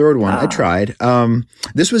played the third one. I tried.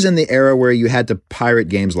 This was in the era where you had to pirate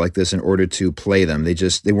games like this in order to play them.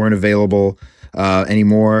 They weren't available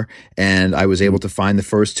anymore, and I was able to find the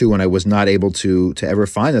first two, and I was not able to ever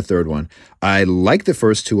find the third one. I liked the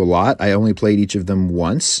first two a lot. I only played each of them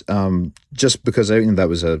once, just because that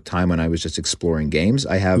was a time when I was just exploring games.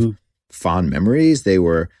 I have fond memories. They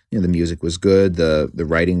were, the music was good, the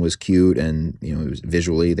writing was cute, and it was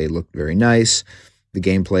visually they looked very nice. The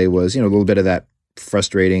gameplay was, a little bit of that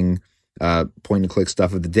frustrating point and click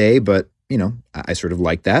stuff of the day, but I sort of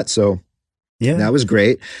liked that, so yeah, that was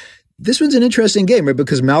great. This one's an interesting game, right?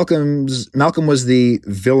 Because Malcolm was the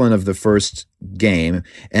villain of the first game,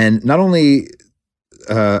 and not only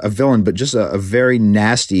a villain, but just a very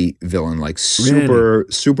nasty villain, like super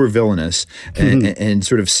villainous and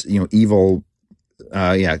sort of evil,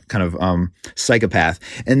 kind of psychopath.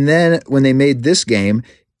 And then when they made this game,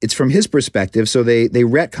 it's from his perspective, so they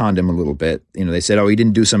retconned him a little bit. They said, "Oh, he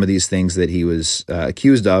didn't do some of these things that he was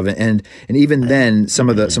accused of," and even then, some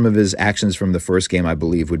of his actions from the first game, I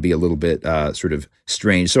believe, would be a little bit sort of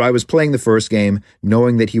strange. So I was playing the first game,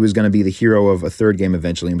 knowing that he was going to be the hero of a third game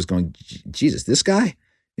eventually, and was going, "Jesus, this guy."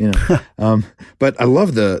 But I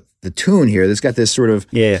love the tune here. It's got this sort of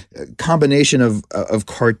combination of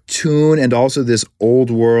cartoon and also this old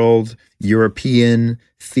world European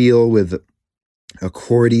feel with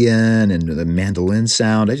accordion and the mandolin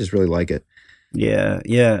sound. I just really like it. Yeah.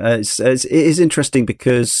 It is interesting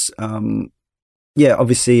because,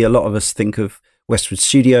 obviously a lot of us think of Westwood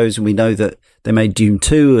Studios, and we know that they made Doom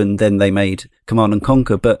 2 and then they made Command and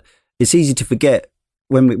Conquer, but it's easy to forget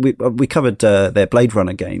when we covered their Blade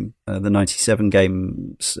Runner game, the 97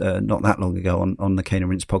 game, not that long ago on the Cane and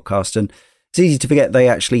Rinse podcast, and it's easy to forget they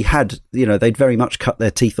actually had, they'd very much cut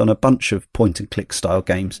their teeth on a bunch of point and click style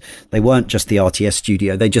games. They weren't just the RTS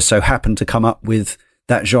studio. They just so happened to come up with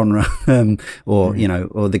that genre, or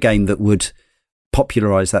the game that would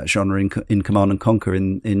popularize that genre in Command and Conquer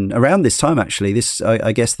in around this time. Actually,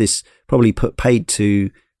 I guess this probably paid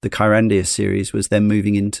to the Kyrandia series, was them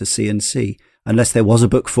moving into CNC. Unless there was a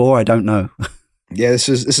book 4, I don't know. Yeah, this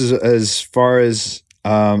is as far as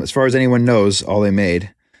anyone knows, all they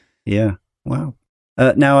made. Yeah. Wow.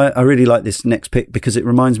 Now, I really like this next pick because it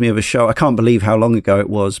reminds me of a show. I can't believe how long ago it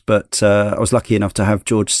was, but I was lucky enough to have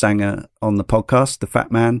George Sanger on the podcast, The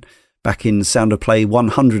Fat Man, back in Sound of Play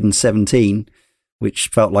 117, which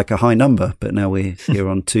felt like a high number, but now we're here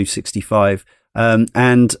on 265.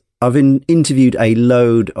 And I've interviewed a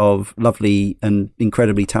load of lovely and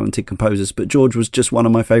incredibly talented composers, but George was just one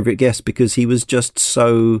of my favourite guests because he was just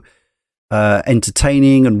so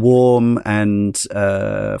entertaining and warm and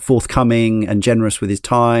forthcoming and generous with his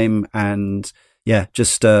time, and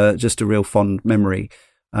just a real fond memory.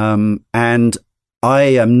 And I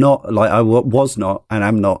am not like I was not and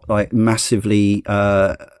am not like massively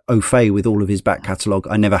au fait with all of his back catalogue.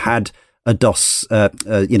 I never had a DOS, a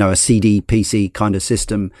CD PC kind of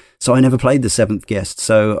system, so I never played the Seventh Guest.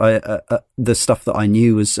 So the stuff that I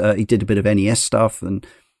knew was he did a bit of NES stuff and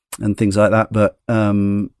things like that, but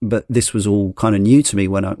this was all kind of new to me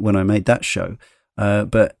when I made that show.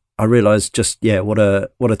 But I realised just what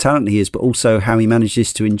a talent he is, but also how he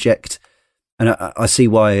manages to inject. And I see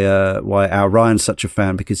why our Ryan's such a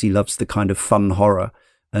fan, because he loves the kind of fun horror,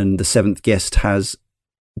 and the Seventh Guest has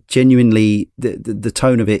genuinely the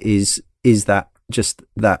tone of it is that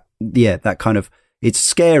kind of, it's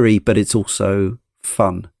scary, but it's also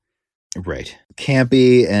fun. Right.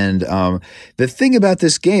 Campy. And the thing about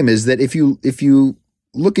this game is that if you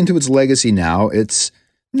look into its legacy now, it's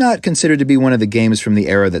not considered to be one of the games from the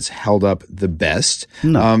era that's held up the best.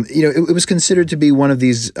 No. It was considered to be one of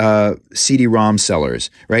these CD-ROM sellers,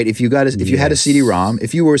 right? If you had a CD-ROM,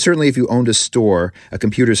 if you owned a store, a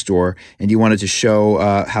computer store, and you wanted to show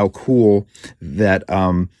how cool that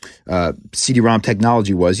CD-ROM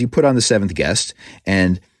technology was, you put on the Seventh Guest,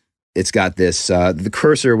 and it's got this, the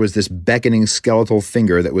cursor was this beckoning skeletal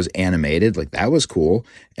finger that was animated. Like, that was cool.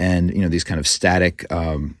 And, these kind of static,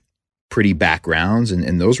 pretty backgrounds,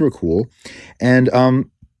 and those were cool. And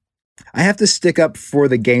I have to stick up for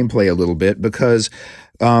the gameplay a little bit because,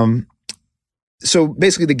 so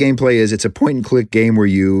basically the gameplay is, it's a point and click game where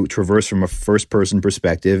you traverse from a first person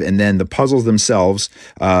perspective, and then the puzzles themselves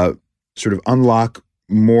sort of unlock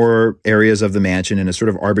more areas of the mansion in a sort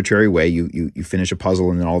of arbitrary way. You finish a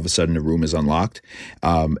puzzle, and then all of a sudden a room is unlocked.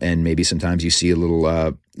 And maybe sometimes you see a little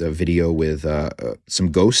a video with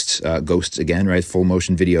some ghosts again, right? Full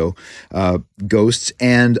motion video ghosts.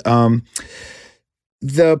 And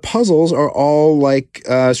the puzzles are all like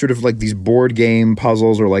sort of like these board game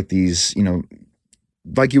puzzles, or like these,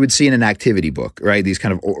 like you would see in an activity book, right? These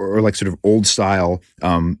kind of, or like sort of old style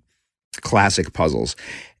classic puzzles.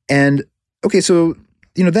 And okay, so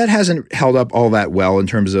that hasn't held up all that well in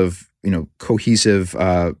terms of, cohesive,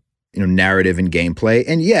 narrative and gameplay.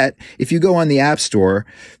 And yet, if you go on the App Store,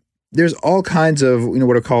 there's all kinds of,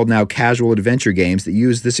 what are called now casual adventure games that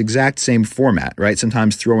use this exact same format, right?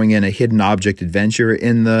 Sometimes throwing in a hidden object adventure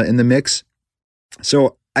in the mix.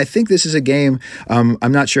 So I think this is a game,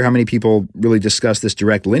 I'm not sure how many people really discuss this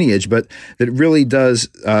direct lineage, but that really does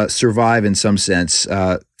survive in some sense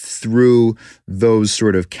through those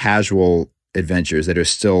sort of casual adventures that are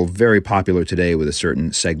still very popular today with a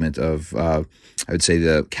certain segment of, I would say,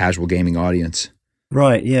 the casual gaming audience.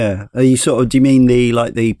 Right. Yeah. Do you mean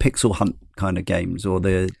the pixel hunt kind of games, or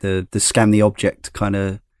the scan the object kind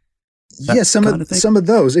of? Yeah, some of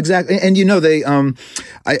those, exactly. And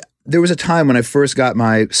there was a time when I first got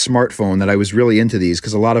my smartphone that I was really into these,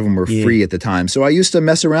 because a lot of them were free at the time. So I used to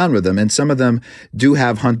mess around with them, and some of them do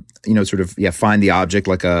have find the object,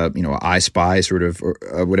 like I Spy sort of,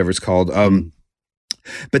 or whatever it's called.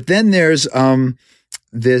 But then there's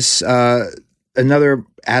this another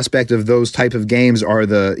aspect of those type of games are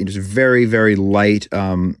the very, very light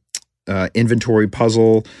inventory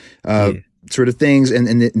puzzle sort of things,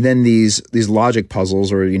 and then these logic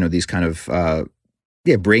puzzles, or these kind of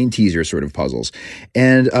brain teaser sort of puzzles.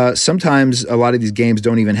 And sometimes a lot of these games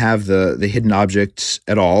don't even have the hidden objects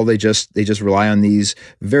at all. They just rely on these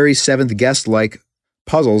very Seventh Guest like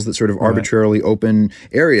puzzles that sort of arbitrarily open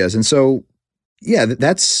areas. And so, yeah,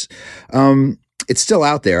 that's it's still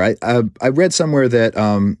out there. I read somewhere that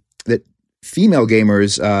that female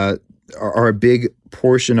gamers are a big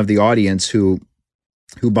portion of the audience who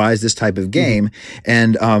buys this type of game.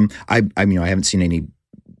 And I haven't seen any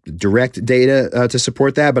direct data to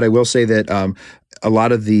support that, but I will say that a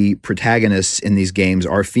lot of the protagonists in these games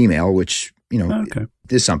are female, which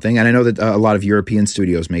is something. And I know that a lot of European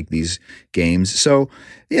studios make these games, so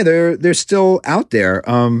yeah, they're still out there.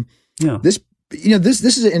 This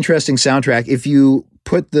is an interesting soundtrack. If you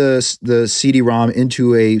put the CD-ROM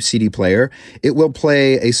into a CD player, it will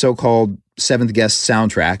play a so-called Seventh Guest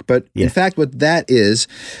soundtrack. But in fact, what that is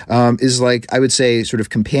like, I would say, sort of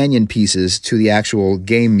companion pieces to the actual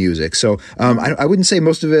game music. So I wouldn't say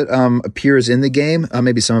most of it appears in the game.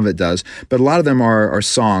 Maybe some of it does, but a lot of them are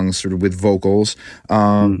songs sort of with vocals.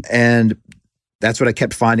 And that's what I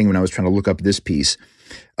kept finding when I was trying to look up this piece.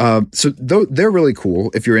 So they're really cool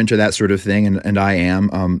if you're into that sort of thing, and I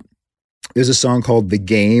am. There's a song called "The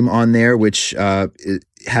Game" on there, which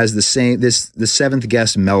has the Seventh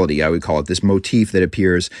Guest melody, I would call it, this motif that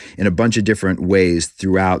appears in a bunch of different ways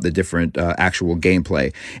throughout the different actual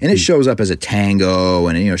gameplay, and it shows up as a tango,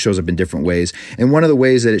 and it shows up in different ways. And one of the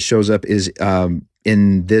ways that it shows up is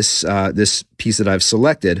in this piece that I've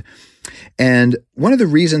selected. And one of the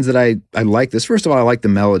reasons that I like this, first of all, I like the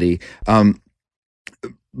melody,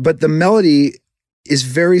 but the melody is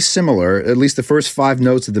very similar, at least the first 5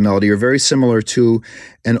 notes of the melody are very similar to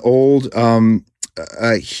an old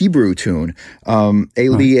Hebrew tune,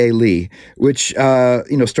 Eli, Eli, which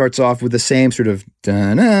starts off with the same sort of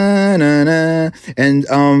da-na-na-na.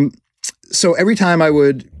 And so every time I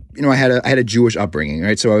would, I had a Jewish upbringing,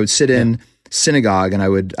 right? So I would sit in synagogue and I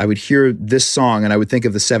would hear this song and I would think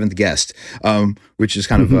of the Seventh Guest, which is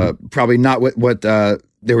kind of probably not what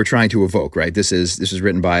they were trying to evoke, right? This is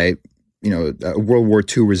written by a World War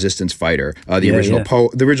II resistance fighter, the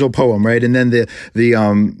original poem, right? And then there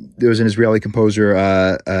was an Israeli composer,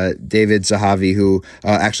 David Zahavi, who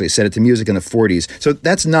actually set it to music in the 40s. So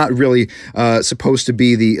that's not really supposed to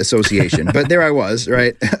be the association, but there I was,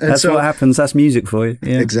 right? That's what happens. That's music for you.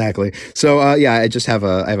 Yeah. Exactly. So I just have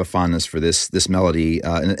a fondness for this melody,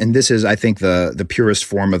 and this is, I think, the purest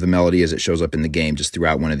form of the melody as it shows up in the game, just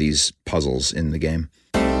throughout one of these puzzles in the game.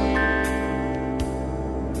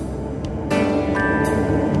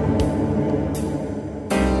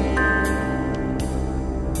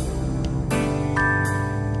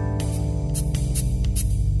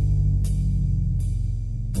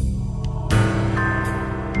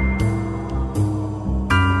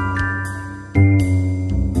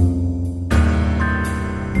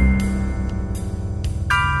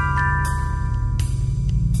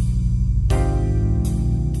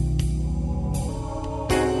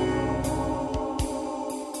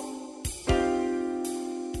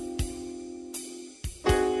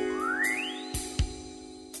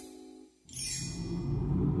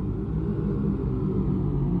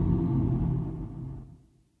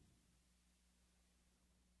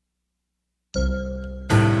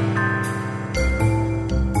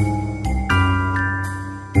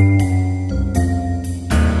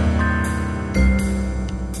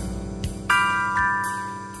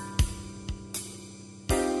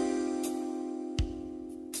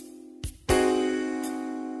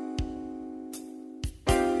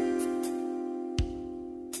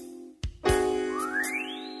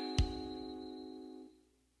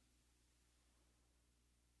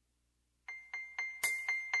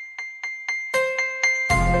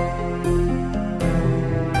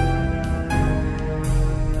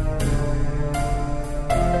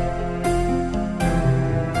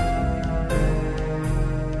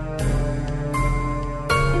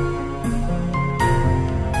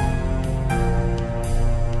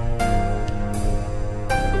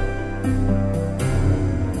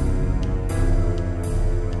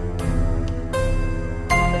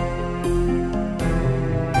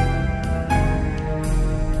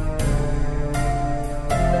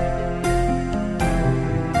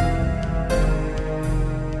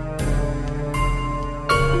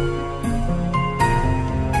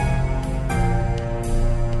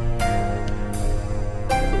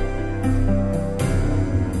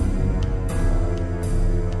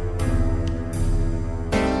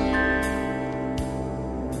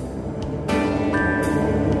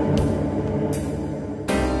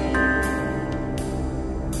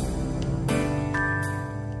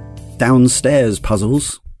 Downstairs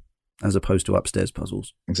puzzles as opposed to upstairs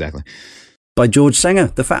puzzles. Exactly. By George Sanger,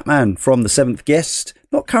 the Fat Man from The Seventh Guest.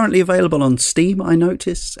 Not currently available on Steam, I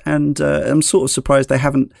notice, and I'm sort of surprised they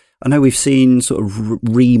haven't. I know we've seen sort of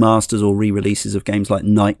remasters or re-releases of games like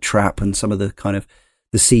Night Trap and some of the kind of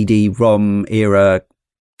the CD-ROM era,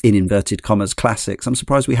 in inverted commas, classics. I'm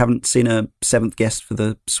surprised we haven't seen a seventh guest for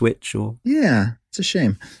the Switch. Or Yeah, it's a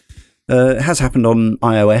shame. It has happened on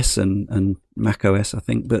iOS and Mac OS, I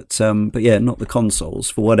think, but yeah, not the consoles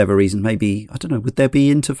for whatever reason. Maybe, I don't know, would there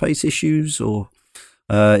be interface issues, or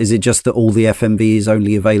is it just that all the FMV is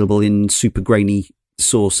only available in super grainy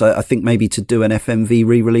source? I think maybe to do an FMV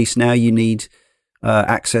re-release now, you need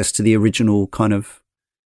access to the original kind of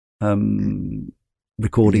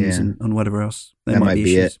recordings and whatever else. There might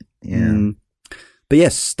be issues. it. Yeah. But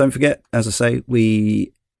yes, don't forget, as I say,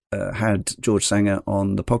 we had George Sanger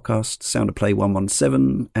on the podcast, Sound of Play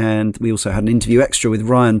 117, and we also had an interview extra with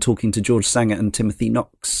Ryan talking to George Sanger and Timothy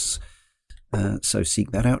Knox. So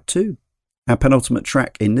seek that out too. Our penultimate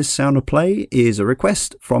track in this Sound of Play is a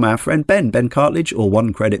request from our friend Ben Cartledge, or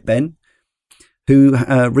One Credit Ben, who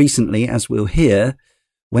recently, as we'll hear,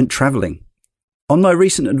 went travelling. On my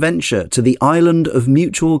recent adventure to the island of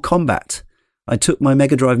mutual combat, I took my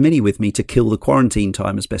Mega Drive Mini with me to kill the quarantine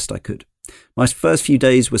time as best I could. My first few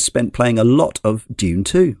days were spent playing a lot of Dune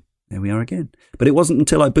 2. There we are again. But it wasn't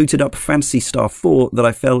until I booted up Phantasy Star 4 that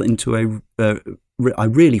I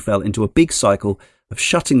really fell into a big cycle of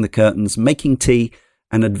shutting the curtains, making tea,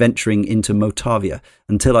 and adventuring into Motavia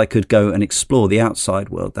until I could go and explore the outside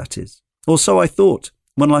world, that is. Or so I thought.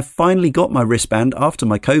 When I finally got my wristband after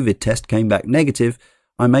my COVID test came back negative,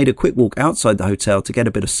 I made a quick walk outside the hotel to get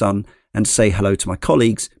a bit of sun and say hello to my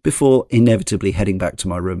colleagues before inevitably heading back to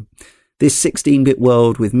my room. This 16-bit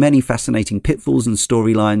world with many fascinating pitfalls and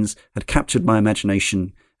storylines had captured my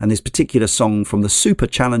imagination, and this particular song from the super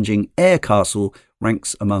challenging Air Castle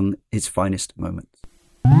ranks among its finest moments.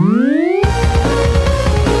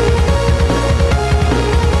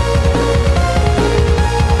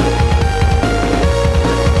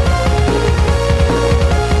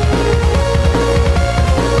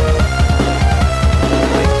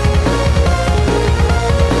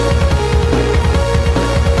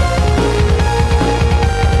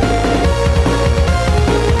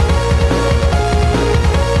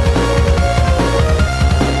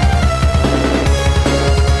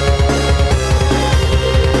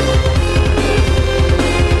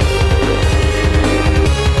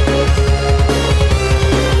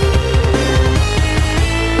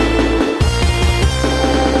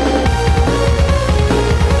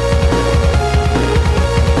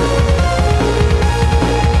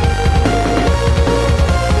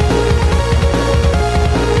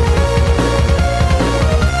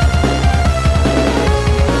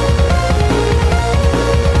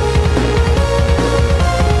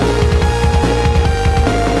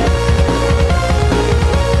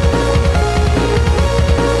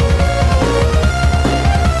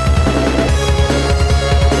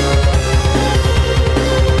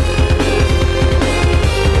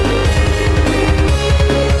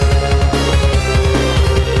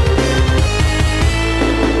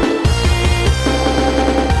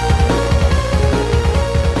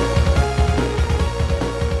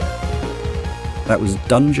 That was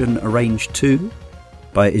Dungeon Arrange 2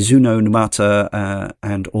 by Izuno Numata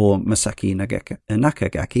and or Masaki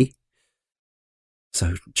Nakagaki.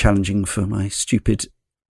 So challenging for my stupid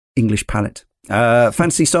English palate.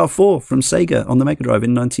 Phantasy Star 4 from Sega on the Mega Drive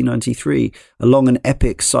in 1993. A long and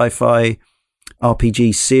epic sci-fi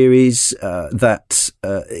RPG series that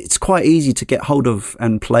it's quite easy to get hold of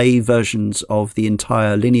and play versions of the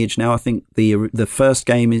entire lineage now. I think the first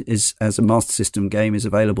game is as a Master System game is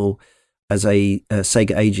available as a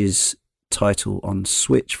Sega Ages title on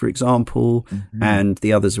Switch, for example, and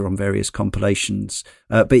the others are on various compilations.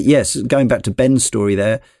 But yes, going back to Ben's story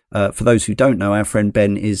there, for those who don't know, our friend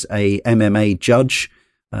Ben is a MMA judge.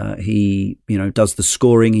 He, does the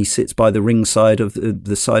scoring. He sits by the ring side of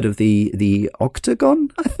the side of the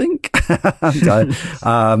octagon, I think.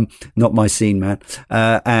 Not my scene, man.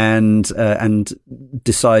 And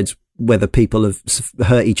decides whether people have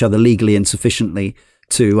hurt each other legally and sufficiently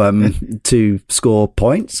to score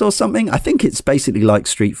points or something. I think it's basically like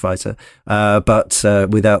Street Fighter, but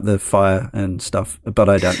without the fire and stuff. But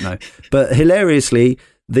I don't know. But hilariously,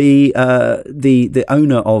 the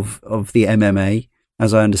owner of the MMA,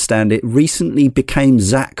 as I understand it, recently became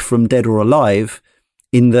Zack from Dead or Alive,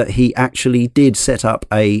 in that he actually did set up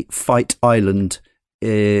a fight island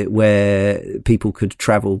where people could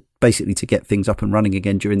travel basically to get things up and running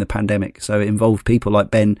again during the pandemic. So it involved people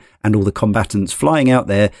like Ben and all the combatants flying out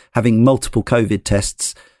there, having multiple COVID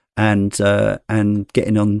tests and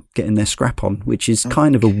getting their scrap on, which is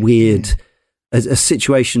kind of a weird, a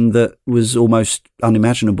situation that was almost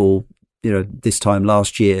unimaginable, this time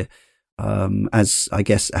last year. as I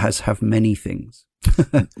guess have many things.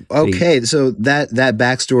 Okay, so that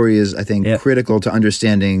backstory is, I think, critical to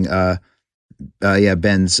understanding.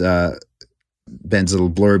 Ben's little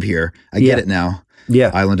blurb here. I get it now.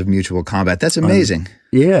 Yeah, Island of Mutual Combat. That's amazing.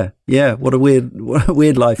 Yeah. What a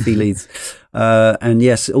weird life he leads. And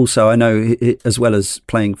yes, also I know as well as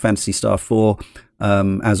playing Phantasy Star 4,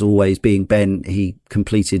 as always being Ben, he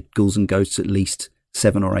completed Ghouls and Ghosts at least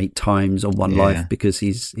 7 or 8 times on one life because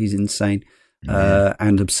he's insane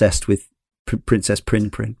and obsessed with Princess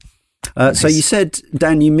Prin. Nice. So you said,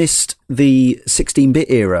 Dan, you missed the 16-bit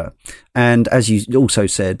era, and as you also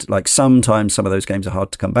said, like sometimes some of those games are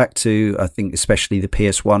hard to come back to. I think especially the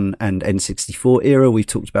PS1 and N64 era we've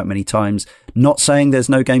talked about many times. Not saying there's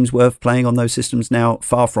no games worth playing on those systems now,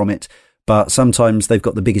 far from it, but sometimes they've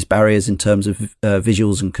got the biggest barriers in terms of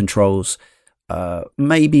visuals and controls.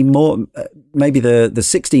 Maybe the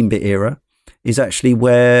 16-bit era is actually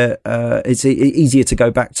where it's easier to go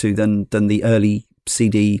back to than the early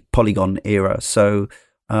CD Polygon era. So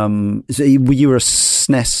you were a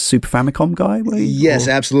SNES Super Famicom guy, were you? Yes,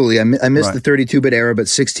 absolutely. I missed the 32-bit era, but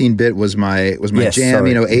 16-bit was my jam.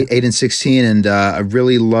 Sorry. 8 and 16, and I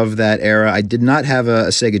really love that era. I did not have a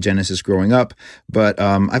Sega Genesis growing up, but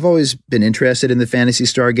I've always been interested in the Phantasy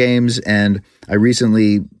Star games, and I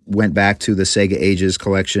recently went back to the Sega Ages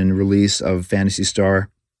collection release of Phantasy Star.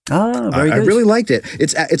 Very good. I really liked it.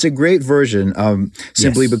 It's a great version,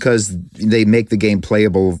 simply because they make the game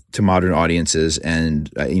playable to modern audiences, and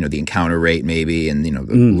the encounter rate maybe, and the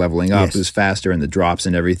leveling up is faster, and the drops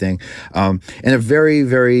and everything, and a very,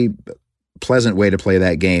 very pleasant way to play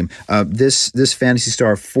that game. This Phantasy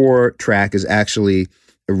Star 4 track is actually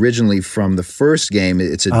originally from the first game.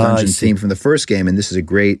 It's a dungeon theme from the first game, and this is a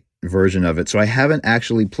great version of it. So I haven't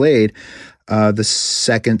actually played the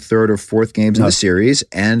second, third, or fourth games in the series,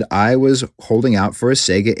 and I was holding out for a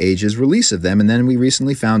Sega Ages release of them, and then we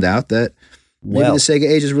recently found out that maybe the Sega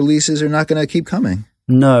Ages releases are not going to keep coming.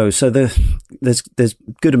 No, so there's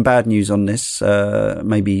good and bad news on this.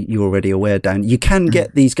 Maybe you're already aware, Dan. You can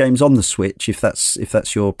get these games on the Switch if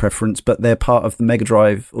that's your preference, but they're part of the Mega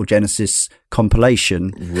Drive or Genesis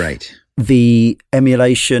compilation. Right. The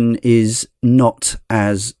emulation is not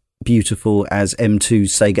as beautiful as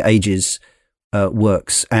M2's Sega Ages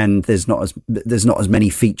works, and there's not as many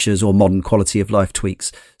features or modern quality of life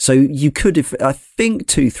tweaks. So you could, I think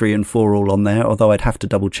 2, 3, and 4 are all on there, although I'd have to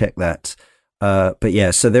double check that. But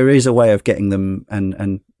yeah, so there is a way of getting them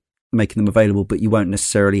and making them available, but you won't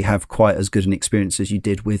necessarily have quite as good an experience as you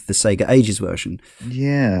did with the Sega Ages version.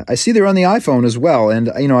 Yeah, I see they're on the iPhone as well, and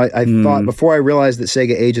I thought, before I realized that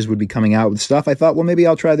Sega Ages would be coming out with stuff, I thought, well, maybe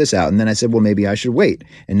I'll try this out, and then I said, well, maybe I should wait,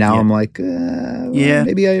 and now I'm like,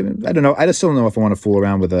 maybe I don't know. I just still don't know if I want to fool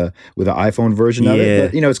around with an iPhone version of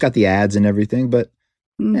it, but it's got the ads and everything, but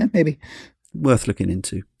maybe worth looking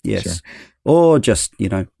into. Yes, sure. Or just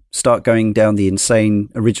start going down the insane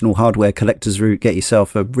original hardware collector's route. Get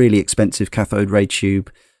yourself a really expensive cathode ray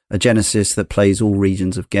tube, a Genesis that plays all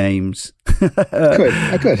regions of games.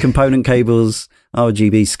 I could. Component cables,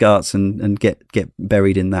 RGB SCARTs, and get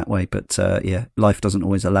buried in that way. But life doesn't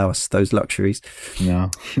always allow us those luxuries.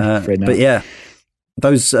 No, afraid not. But yeah,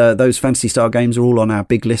 those Phantasy Star games are all on our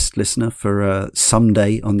big list, listener, for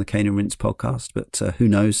someday on the Cane and Rinse podcast. But who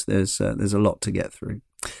knows? There's a lot to get through.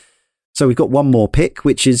 So we've got one more pick,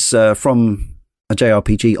 which is from a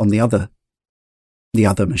JRPG on the other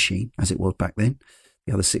machine, as it was back then,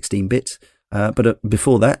 the other 16-bit. But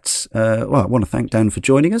before that, I want to thank Dan for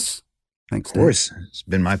joining us. Thanks, Dan. Of course. It's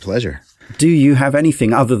been my pleasure. Do you have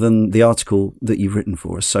anything other than the article that you've written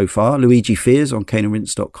for us so far? Luigi Fears on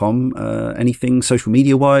caneandrinse.com. Anything social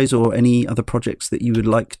media-wise or any other projects that you would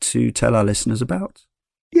like to tell our listeners about?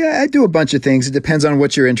 Yeah, I do a bunch of things. It depends on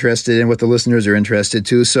what you're interested in, what the listeners are interested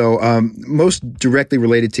to. So most directly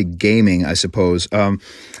related to gaming, I suppose.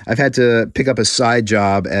 I've had to pick up a side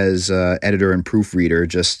job as editor and proofreader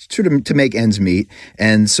just sort of to make ends meet.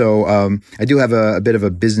 And so I do have a bit of a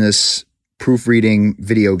business proofreading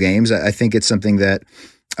video games. I think it's something that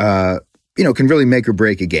can really make or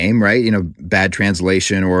break a game, right? Bad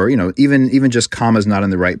translation or even just commas not in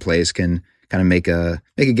the right place can kind of make a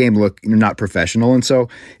game look not professional. And so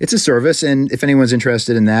it's a service. And if anyone's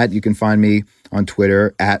interested in that, you can find me on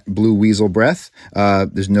Twitter at Blue Weasel Breath.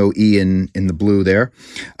 There's no E in the blue there.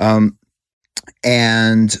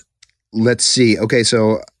 And let's see. Okay,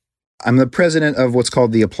 so I'm the president of what's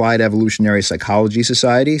called the Applied Evolutionary Psychology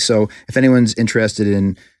Society. So if anyone's interested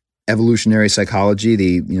in evolutionary psychology,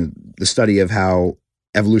 the study of how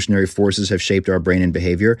evolutionary forces have shaped our brain and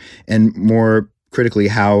behavior, and more critically,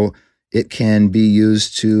 how it can be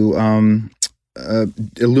used to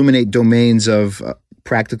illuminate domains of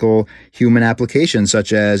practical human applications,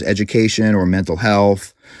 such as education or mental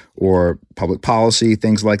health or public policy,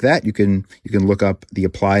 things like that. You can look up the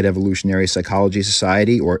Applied Evolutionary Psychology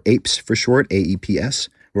Society, or APES for short, AEPS.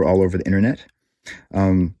 We're all over the internet.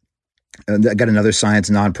 I got another science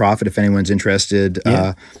nonprofit if anyone's interested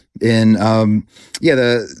in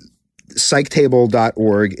the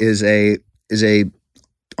psychtable.org is a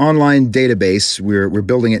online database. We're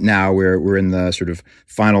building it now. We're in the sort of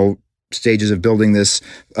final stages of building this.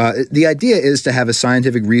 The idea is to have a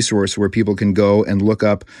scientific resource where people can go and look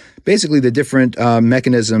up basically the different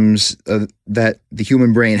mechanisms that the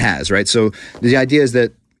human brain has, right? So the idea is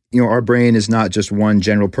that our brain is not just one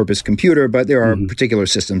general purpose computer, but there are particular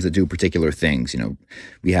systems that do particular things.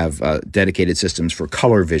 We have dedicated systems for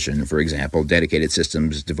color vision, for example, dedicated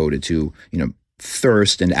systems devoted to,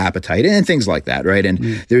 thirst and appetite and things like that, right? And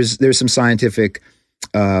there's some scientific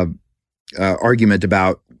argument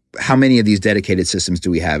about how many of these dedicated systems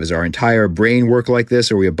do we have? Is our entire brain work like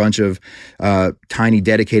this? Or are we a bunch of tiny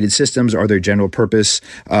dedicated systems? Are there general purpose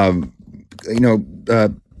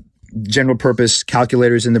general purpose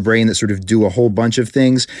calculators in the brain that sort of do a whole bunch of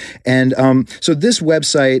things? And so this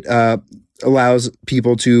website allows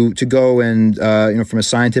people to go and from a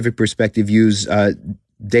scientific perspective use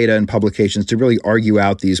data and publications to really argue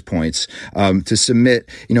out these points, to submit,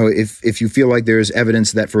 if you feel like there's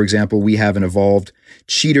evidence that, for example, we have an evolved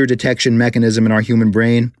cheater detection mechanism in our human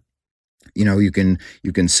brain, you can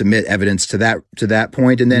submit evidence to that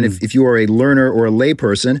point. And then if you are a learner or a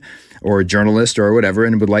layperson or a journalist or whatever,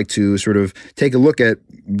 and would like to sort of take a look at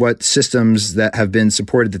what systems that have been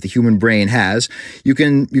supported that the human brain has, you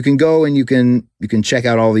can go and you can check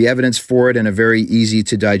out all the evidence for it in a very easy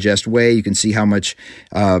to digest way. You can see how much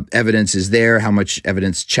evidence is there, how much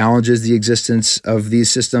evidence challenges the existence of these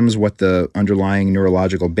systems, what the underlying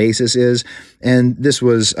neurological basis is. And this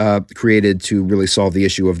was created to really solve the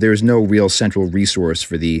issue of there's no real central resource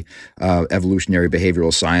for the evolutionary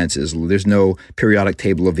behavioral sciences. There's no periodic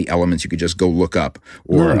table of the elements you could just go look up,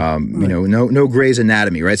 or no Gray's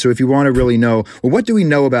Anatomy, right? So if you want to really know, well, what do we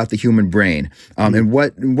know about the human brain, and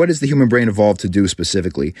what is the human brain evolved to do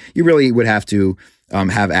specifically, you really would have to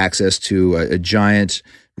have access to a giant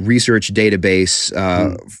research database,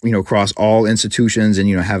 across all institutions, and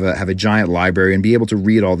have a giant library and be able to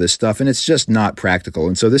read all this stuff. And it's just not practical.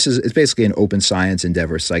 And so it's basically an open science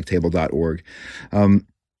endeavor, psychtable.org.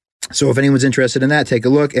 So if anyone's interested in that, take a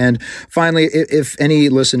look. And finally, if any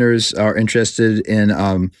listeners are interested in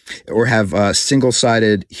or have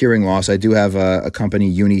single-sided hearing loss, I do have a company,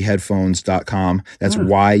 uniheadphones.com. That's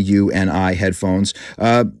YUNI headphones.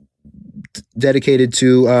 Dedicated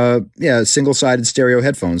to single-sided stereo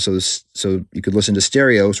headphones, so you could listen to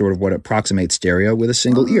stereo, sort of what approximates stereo, with a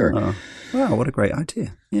single ear. Wow, what a great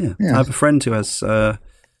idea! Yeah. I have a friend who has, I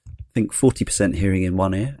think, 40% hearing in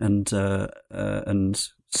one ear and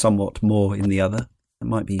somewhat more in the other. It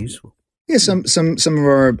might be useful. Yeah, some of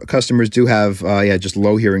our customers do have just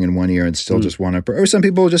low hearing in one ear and still just want to, or some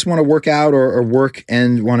people just want to work out or work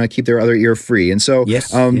and want to keep their other ear free. And so,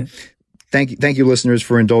 Thank you, listeners,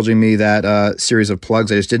 for indulging me that series of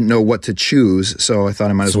plugs. I just didn't know what to choose, so I thought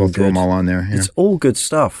I might as well throw them all on there. Yeah. It's all good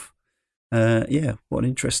stuff. What an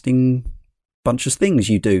interesting bunch of things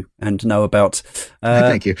you do and know about.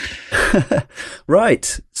 Thank you.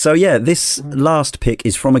 Right. So, this last pick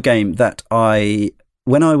is from a game that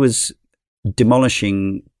when I was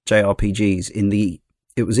demolishing JRPGs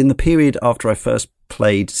it was in the period after I first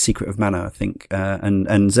played Secret of Mana, I think,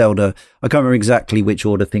 and Zelda. I can't remember exactly which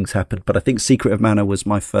order things happened, but I think Secret of Mana was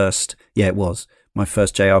my first. Yeah, it was my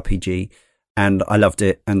first JRPG, and I loved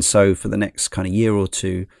it. And so for the next kind of year or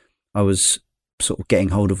two, I was sort of getting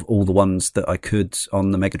hold of all the ones that I could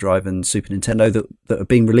on the Mega Drive and Super Nintendo that are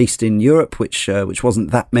being released in Europe, which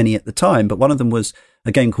wasn't that many at the time. But one of them was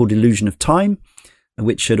a game called Illusion of Time,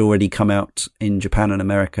 which had already come out in Japan and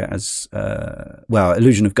America as,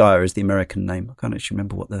 Illusion of Gaia is the American name. I can't actually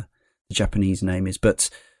remember what the Japanese name is, but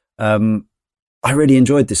I really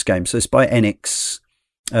enjoyed this game. So it's by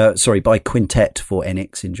by Quintet for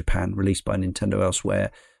Enix in Japan, released by Nintendo elsewhere.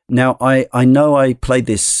 Now, I know I played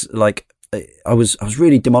this, I was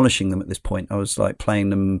really demolishing them at this point. I was playing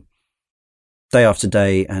them day after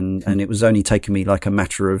day, and it was only taking me a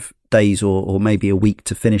matter of days or maybe a week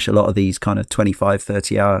to finish a lot of these kind of 25,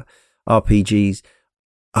 30 hour RPGs.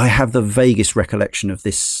 I have the vaguest recollection of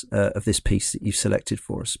this piece that you've selected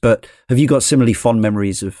for us. But have you got similarly fond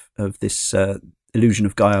memories of this Illusion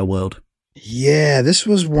of Gaia world? Yeah, this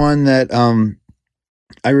was one that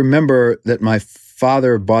I remember that my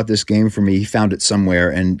father bought this game for me. He found it somewhere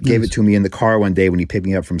and gave it to me in the car one day when he picked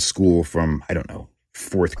me up from school from, I don't know,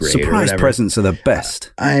 fourth grade. Surprise presents are the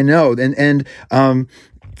best. I know. And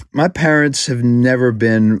my parents have never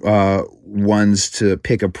been ones to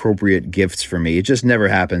pick appropriate gifts for me. It just never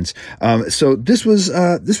happens. So this was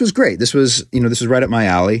great. This was right up my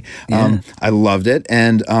alley. I loved it.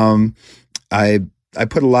 And I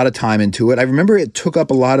put a lot of time into it. I remember it took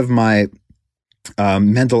up a lot of my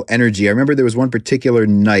mental energy. I remember there was one particular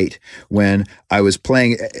night when I was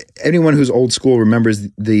playing. Anyone who's old school remembers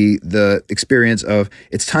the experience of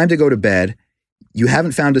it's time to go to bed. You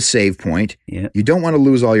haven't found a save point. Yeah. You don't want to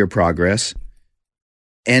lose all your progress.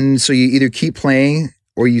 And so you either keep playing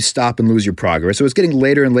or you stop and lose your progress. So it's getting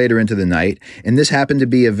later and later into the night. And this happened to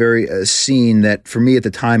be a scene that for me at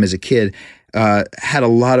the time as a kid had a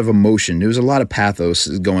lot of emotion. There was a lot of pathos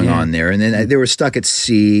going on there. And then they were stuck at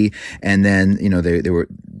sea, and then, they were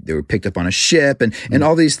picked up on a ship, and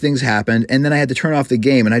all these things happened. And then I had to turn off the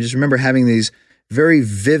game. And I just remember having these very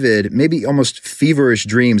vivid, maybe almost feverish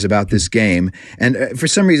dreams about this game. And for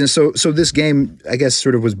some reason, so this game, I guess,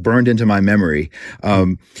 sort of was burned into my memory.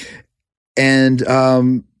 So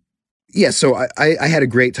I had a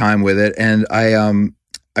great time with it. And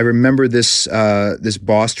I remember this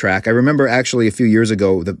boss track. I remember actually a few years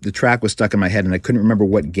ago, the track was stuck in my head and I couldn't remember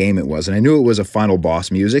what game it was. And I knew it was a final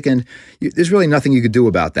boss music. And there's really nothing you could do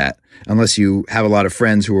about that unless you have a lot of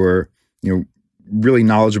friends who are, really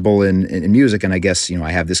knowledgeable in music. And I guess,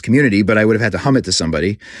 I have this community, but I would have had to hum it to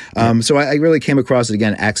somebody. So I really came across it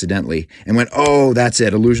again accidentally and went, oh, that's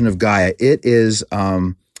it. Illusion of Gaia. It is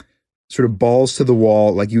sort of balls to the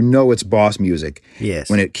wall, like it's boss music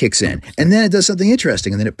when it kicks in. And then it does something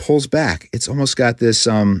interesting, and then it pulls back. It's almost got this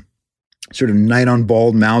sort of Night on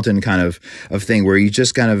Bald Mountain kind of thing where you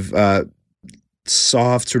just kind of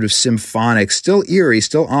soft, sort of symphonic, still eerie,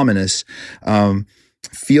 still ominous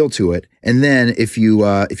feel to it. And then if you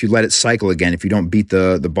let it cycle again, if you don't beat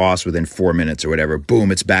the boss within 4 minutes or whatever,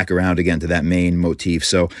 boom, it's back around again to that main motif.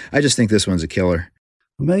 So I just think this one's a killer.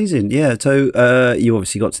 Amazing. Yeah. So you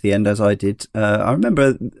obviously got to the end as I did. I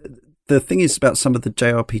remember the thing is about some of the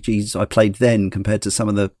JRPGs I played then compared to some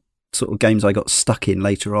of the sort of games I got stuck in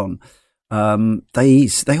later on. They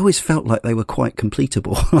always felt like they were quite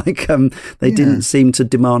completable. They didn't seem to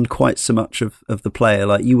demand quite so much of the player.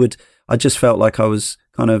 I just felt like I was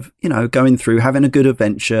kind of, going through, having a good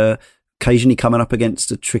adventure, occasionally coming up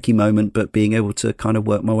against a tricky moment, but being able to kind of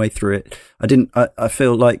work my way through it. I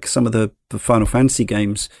feel like some of the Final Fantasy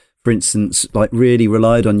games, for instance, like really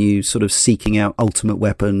relied on you sort of seeking out ultimate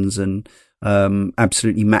weapons and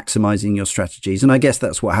absolutely maximizing your strategies. And I guess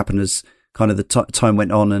that's what happened as kind of the time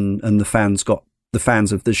went on and the fans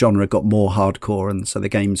of the genre got more hardcore. And so the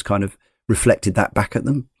games kind of reflected that back at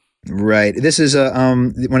them. Right. This is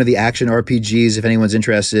one of the action RPGs, if anyone's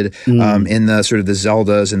interested, in the sort of the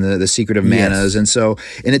Zeldas and the Secret of Manas. And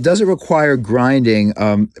it doesn't require grinding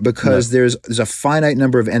because there's a finite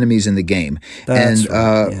number of enemies in the game. That's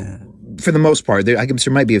for the most part, there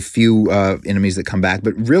might be a few enemies that come back,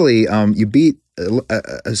 but really you beat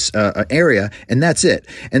an area and that's it.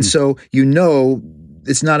 And so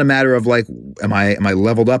it's not a matter of like, am I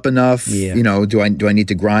leveled up enough? Yeah. Do I need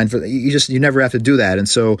to grind for you never have to do that. And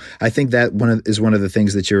so I think that is one of the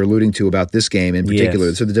things that you're alluding to about this game in particular.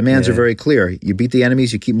 Yes. So the demands are very clear. You beat the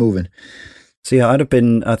enemies, you keep moving. So I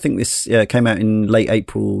think this came out in late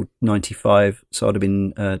April 95. So I'd have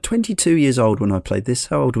been 22 years old when I played this.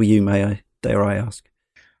 How old were you, dare I ask?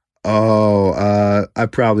 Oh, I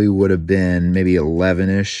probably would have been maybe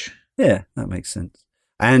 11-ish. Yeah, that makes sense.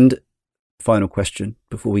 And final question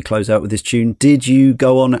before we close out with this tune. Did you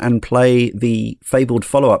go on and play the fabled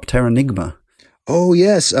follow-up, Terranigma? Oh,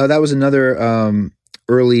 yes. That was another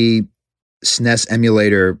early SNES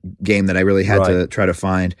emulator game that I really had to try to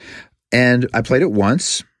find. And I played it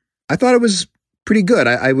once. I thought it was pretty good.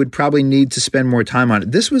 I would probably need to spend more time on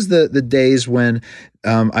it. This was the days when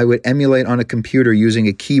I would emulate on a computer using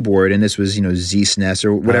a keyboard, and this was, ZSNES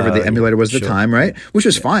or whatever the emulator was at the time, right? Which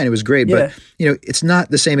was fine. It was great, but it's not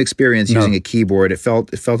the same experience using a keyboard. It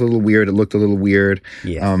felt a little weird. It looked a little weird.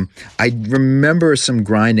 Yes. I remember some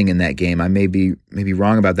grinding in that game. I may be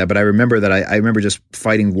wrong about that, but I remember that I remember just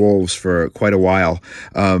fighting wolves for quite a while.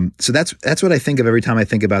 So that's what I think of every time I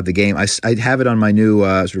think about the game. I have it on my new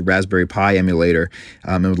sort of Raspberry Pi emulator,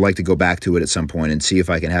 and would like to go back to it at some point and see if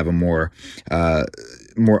I can have a more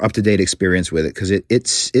up-to-date experience with it, because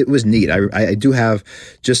it was neat. I do have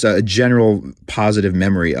just a general positive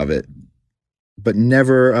memory of it, but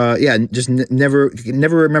never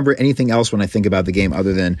remember anything else when I think about the game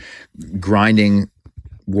other than grinding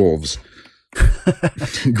wolves.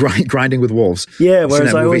 Grinding with wolves. Yeah,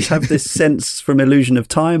 whereas I always have this sense from Illusion of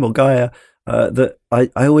Time or Gaia that I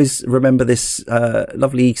always remember this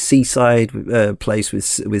lovely seaside place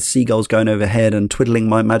with seagulls going overhead and twiddling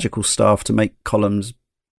my magical staff to make columns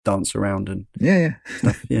dance around and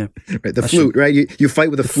stuff. Yeah, right, the flute, right? You fight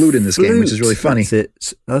with a flute in this game, which is really funny.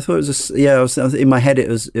 That's it. I thought it was I was in my head it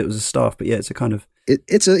was a staff, but yeah, it's a kind of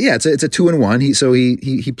it's a 2-in-1.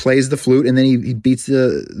 He plays the flute and then he beats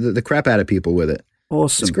the crap out of people with it.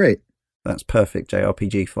 Awesome, it's great. That's perfect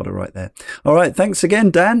JRPG fodder right there. All right, thanks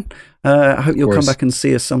again, Dan. I hope you'll come back and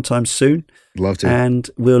see us sometime soon. Love to. And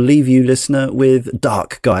we'll leave you, listener, with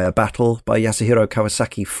Dark Gaia Battle by Yasuhiro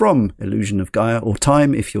Kawasaki from Illusion of Gaia, or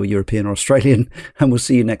Time if you're European or Australian. And we'll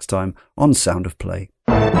see you next time on Sound of Play.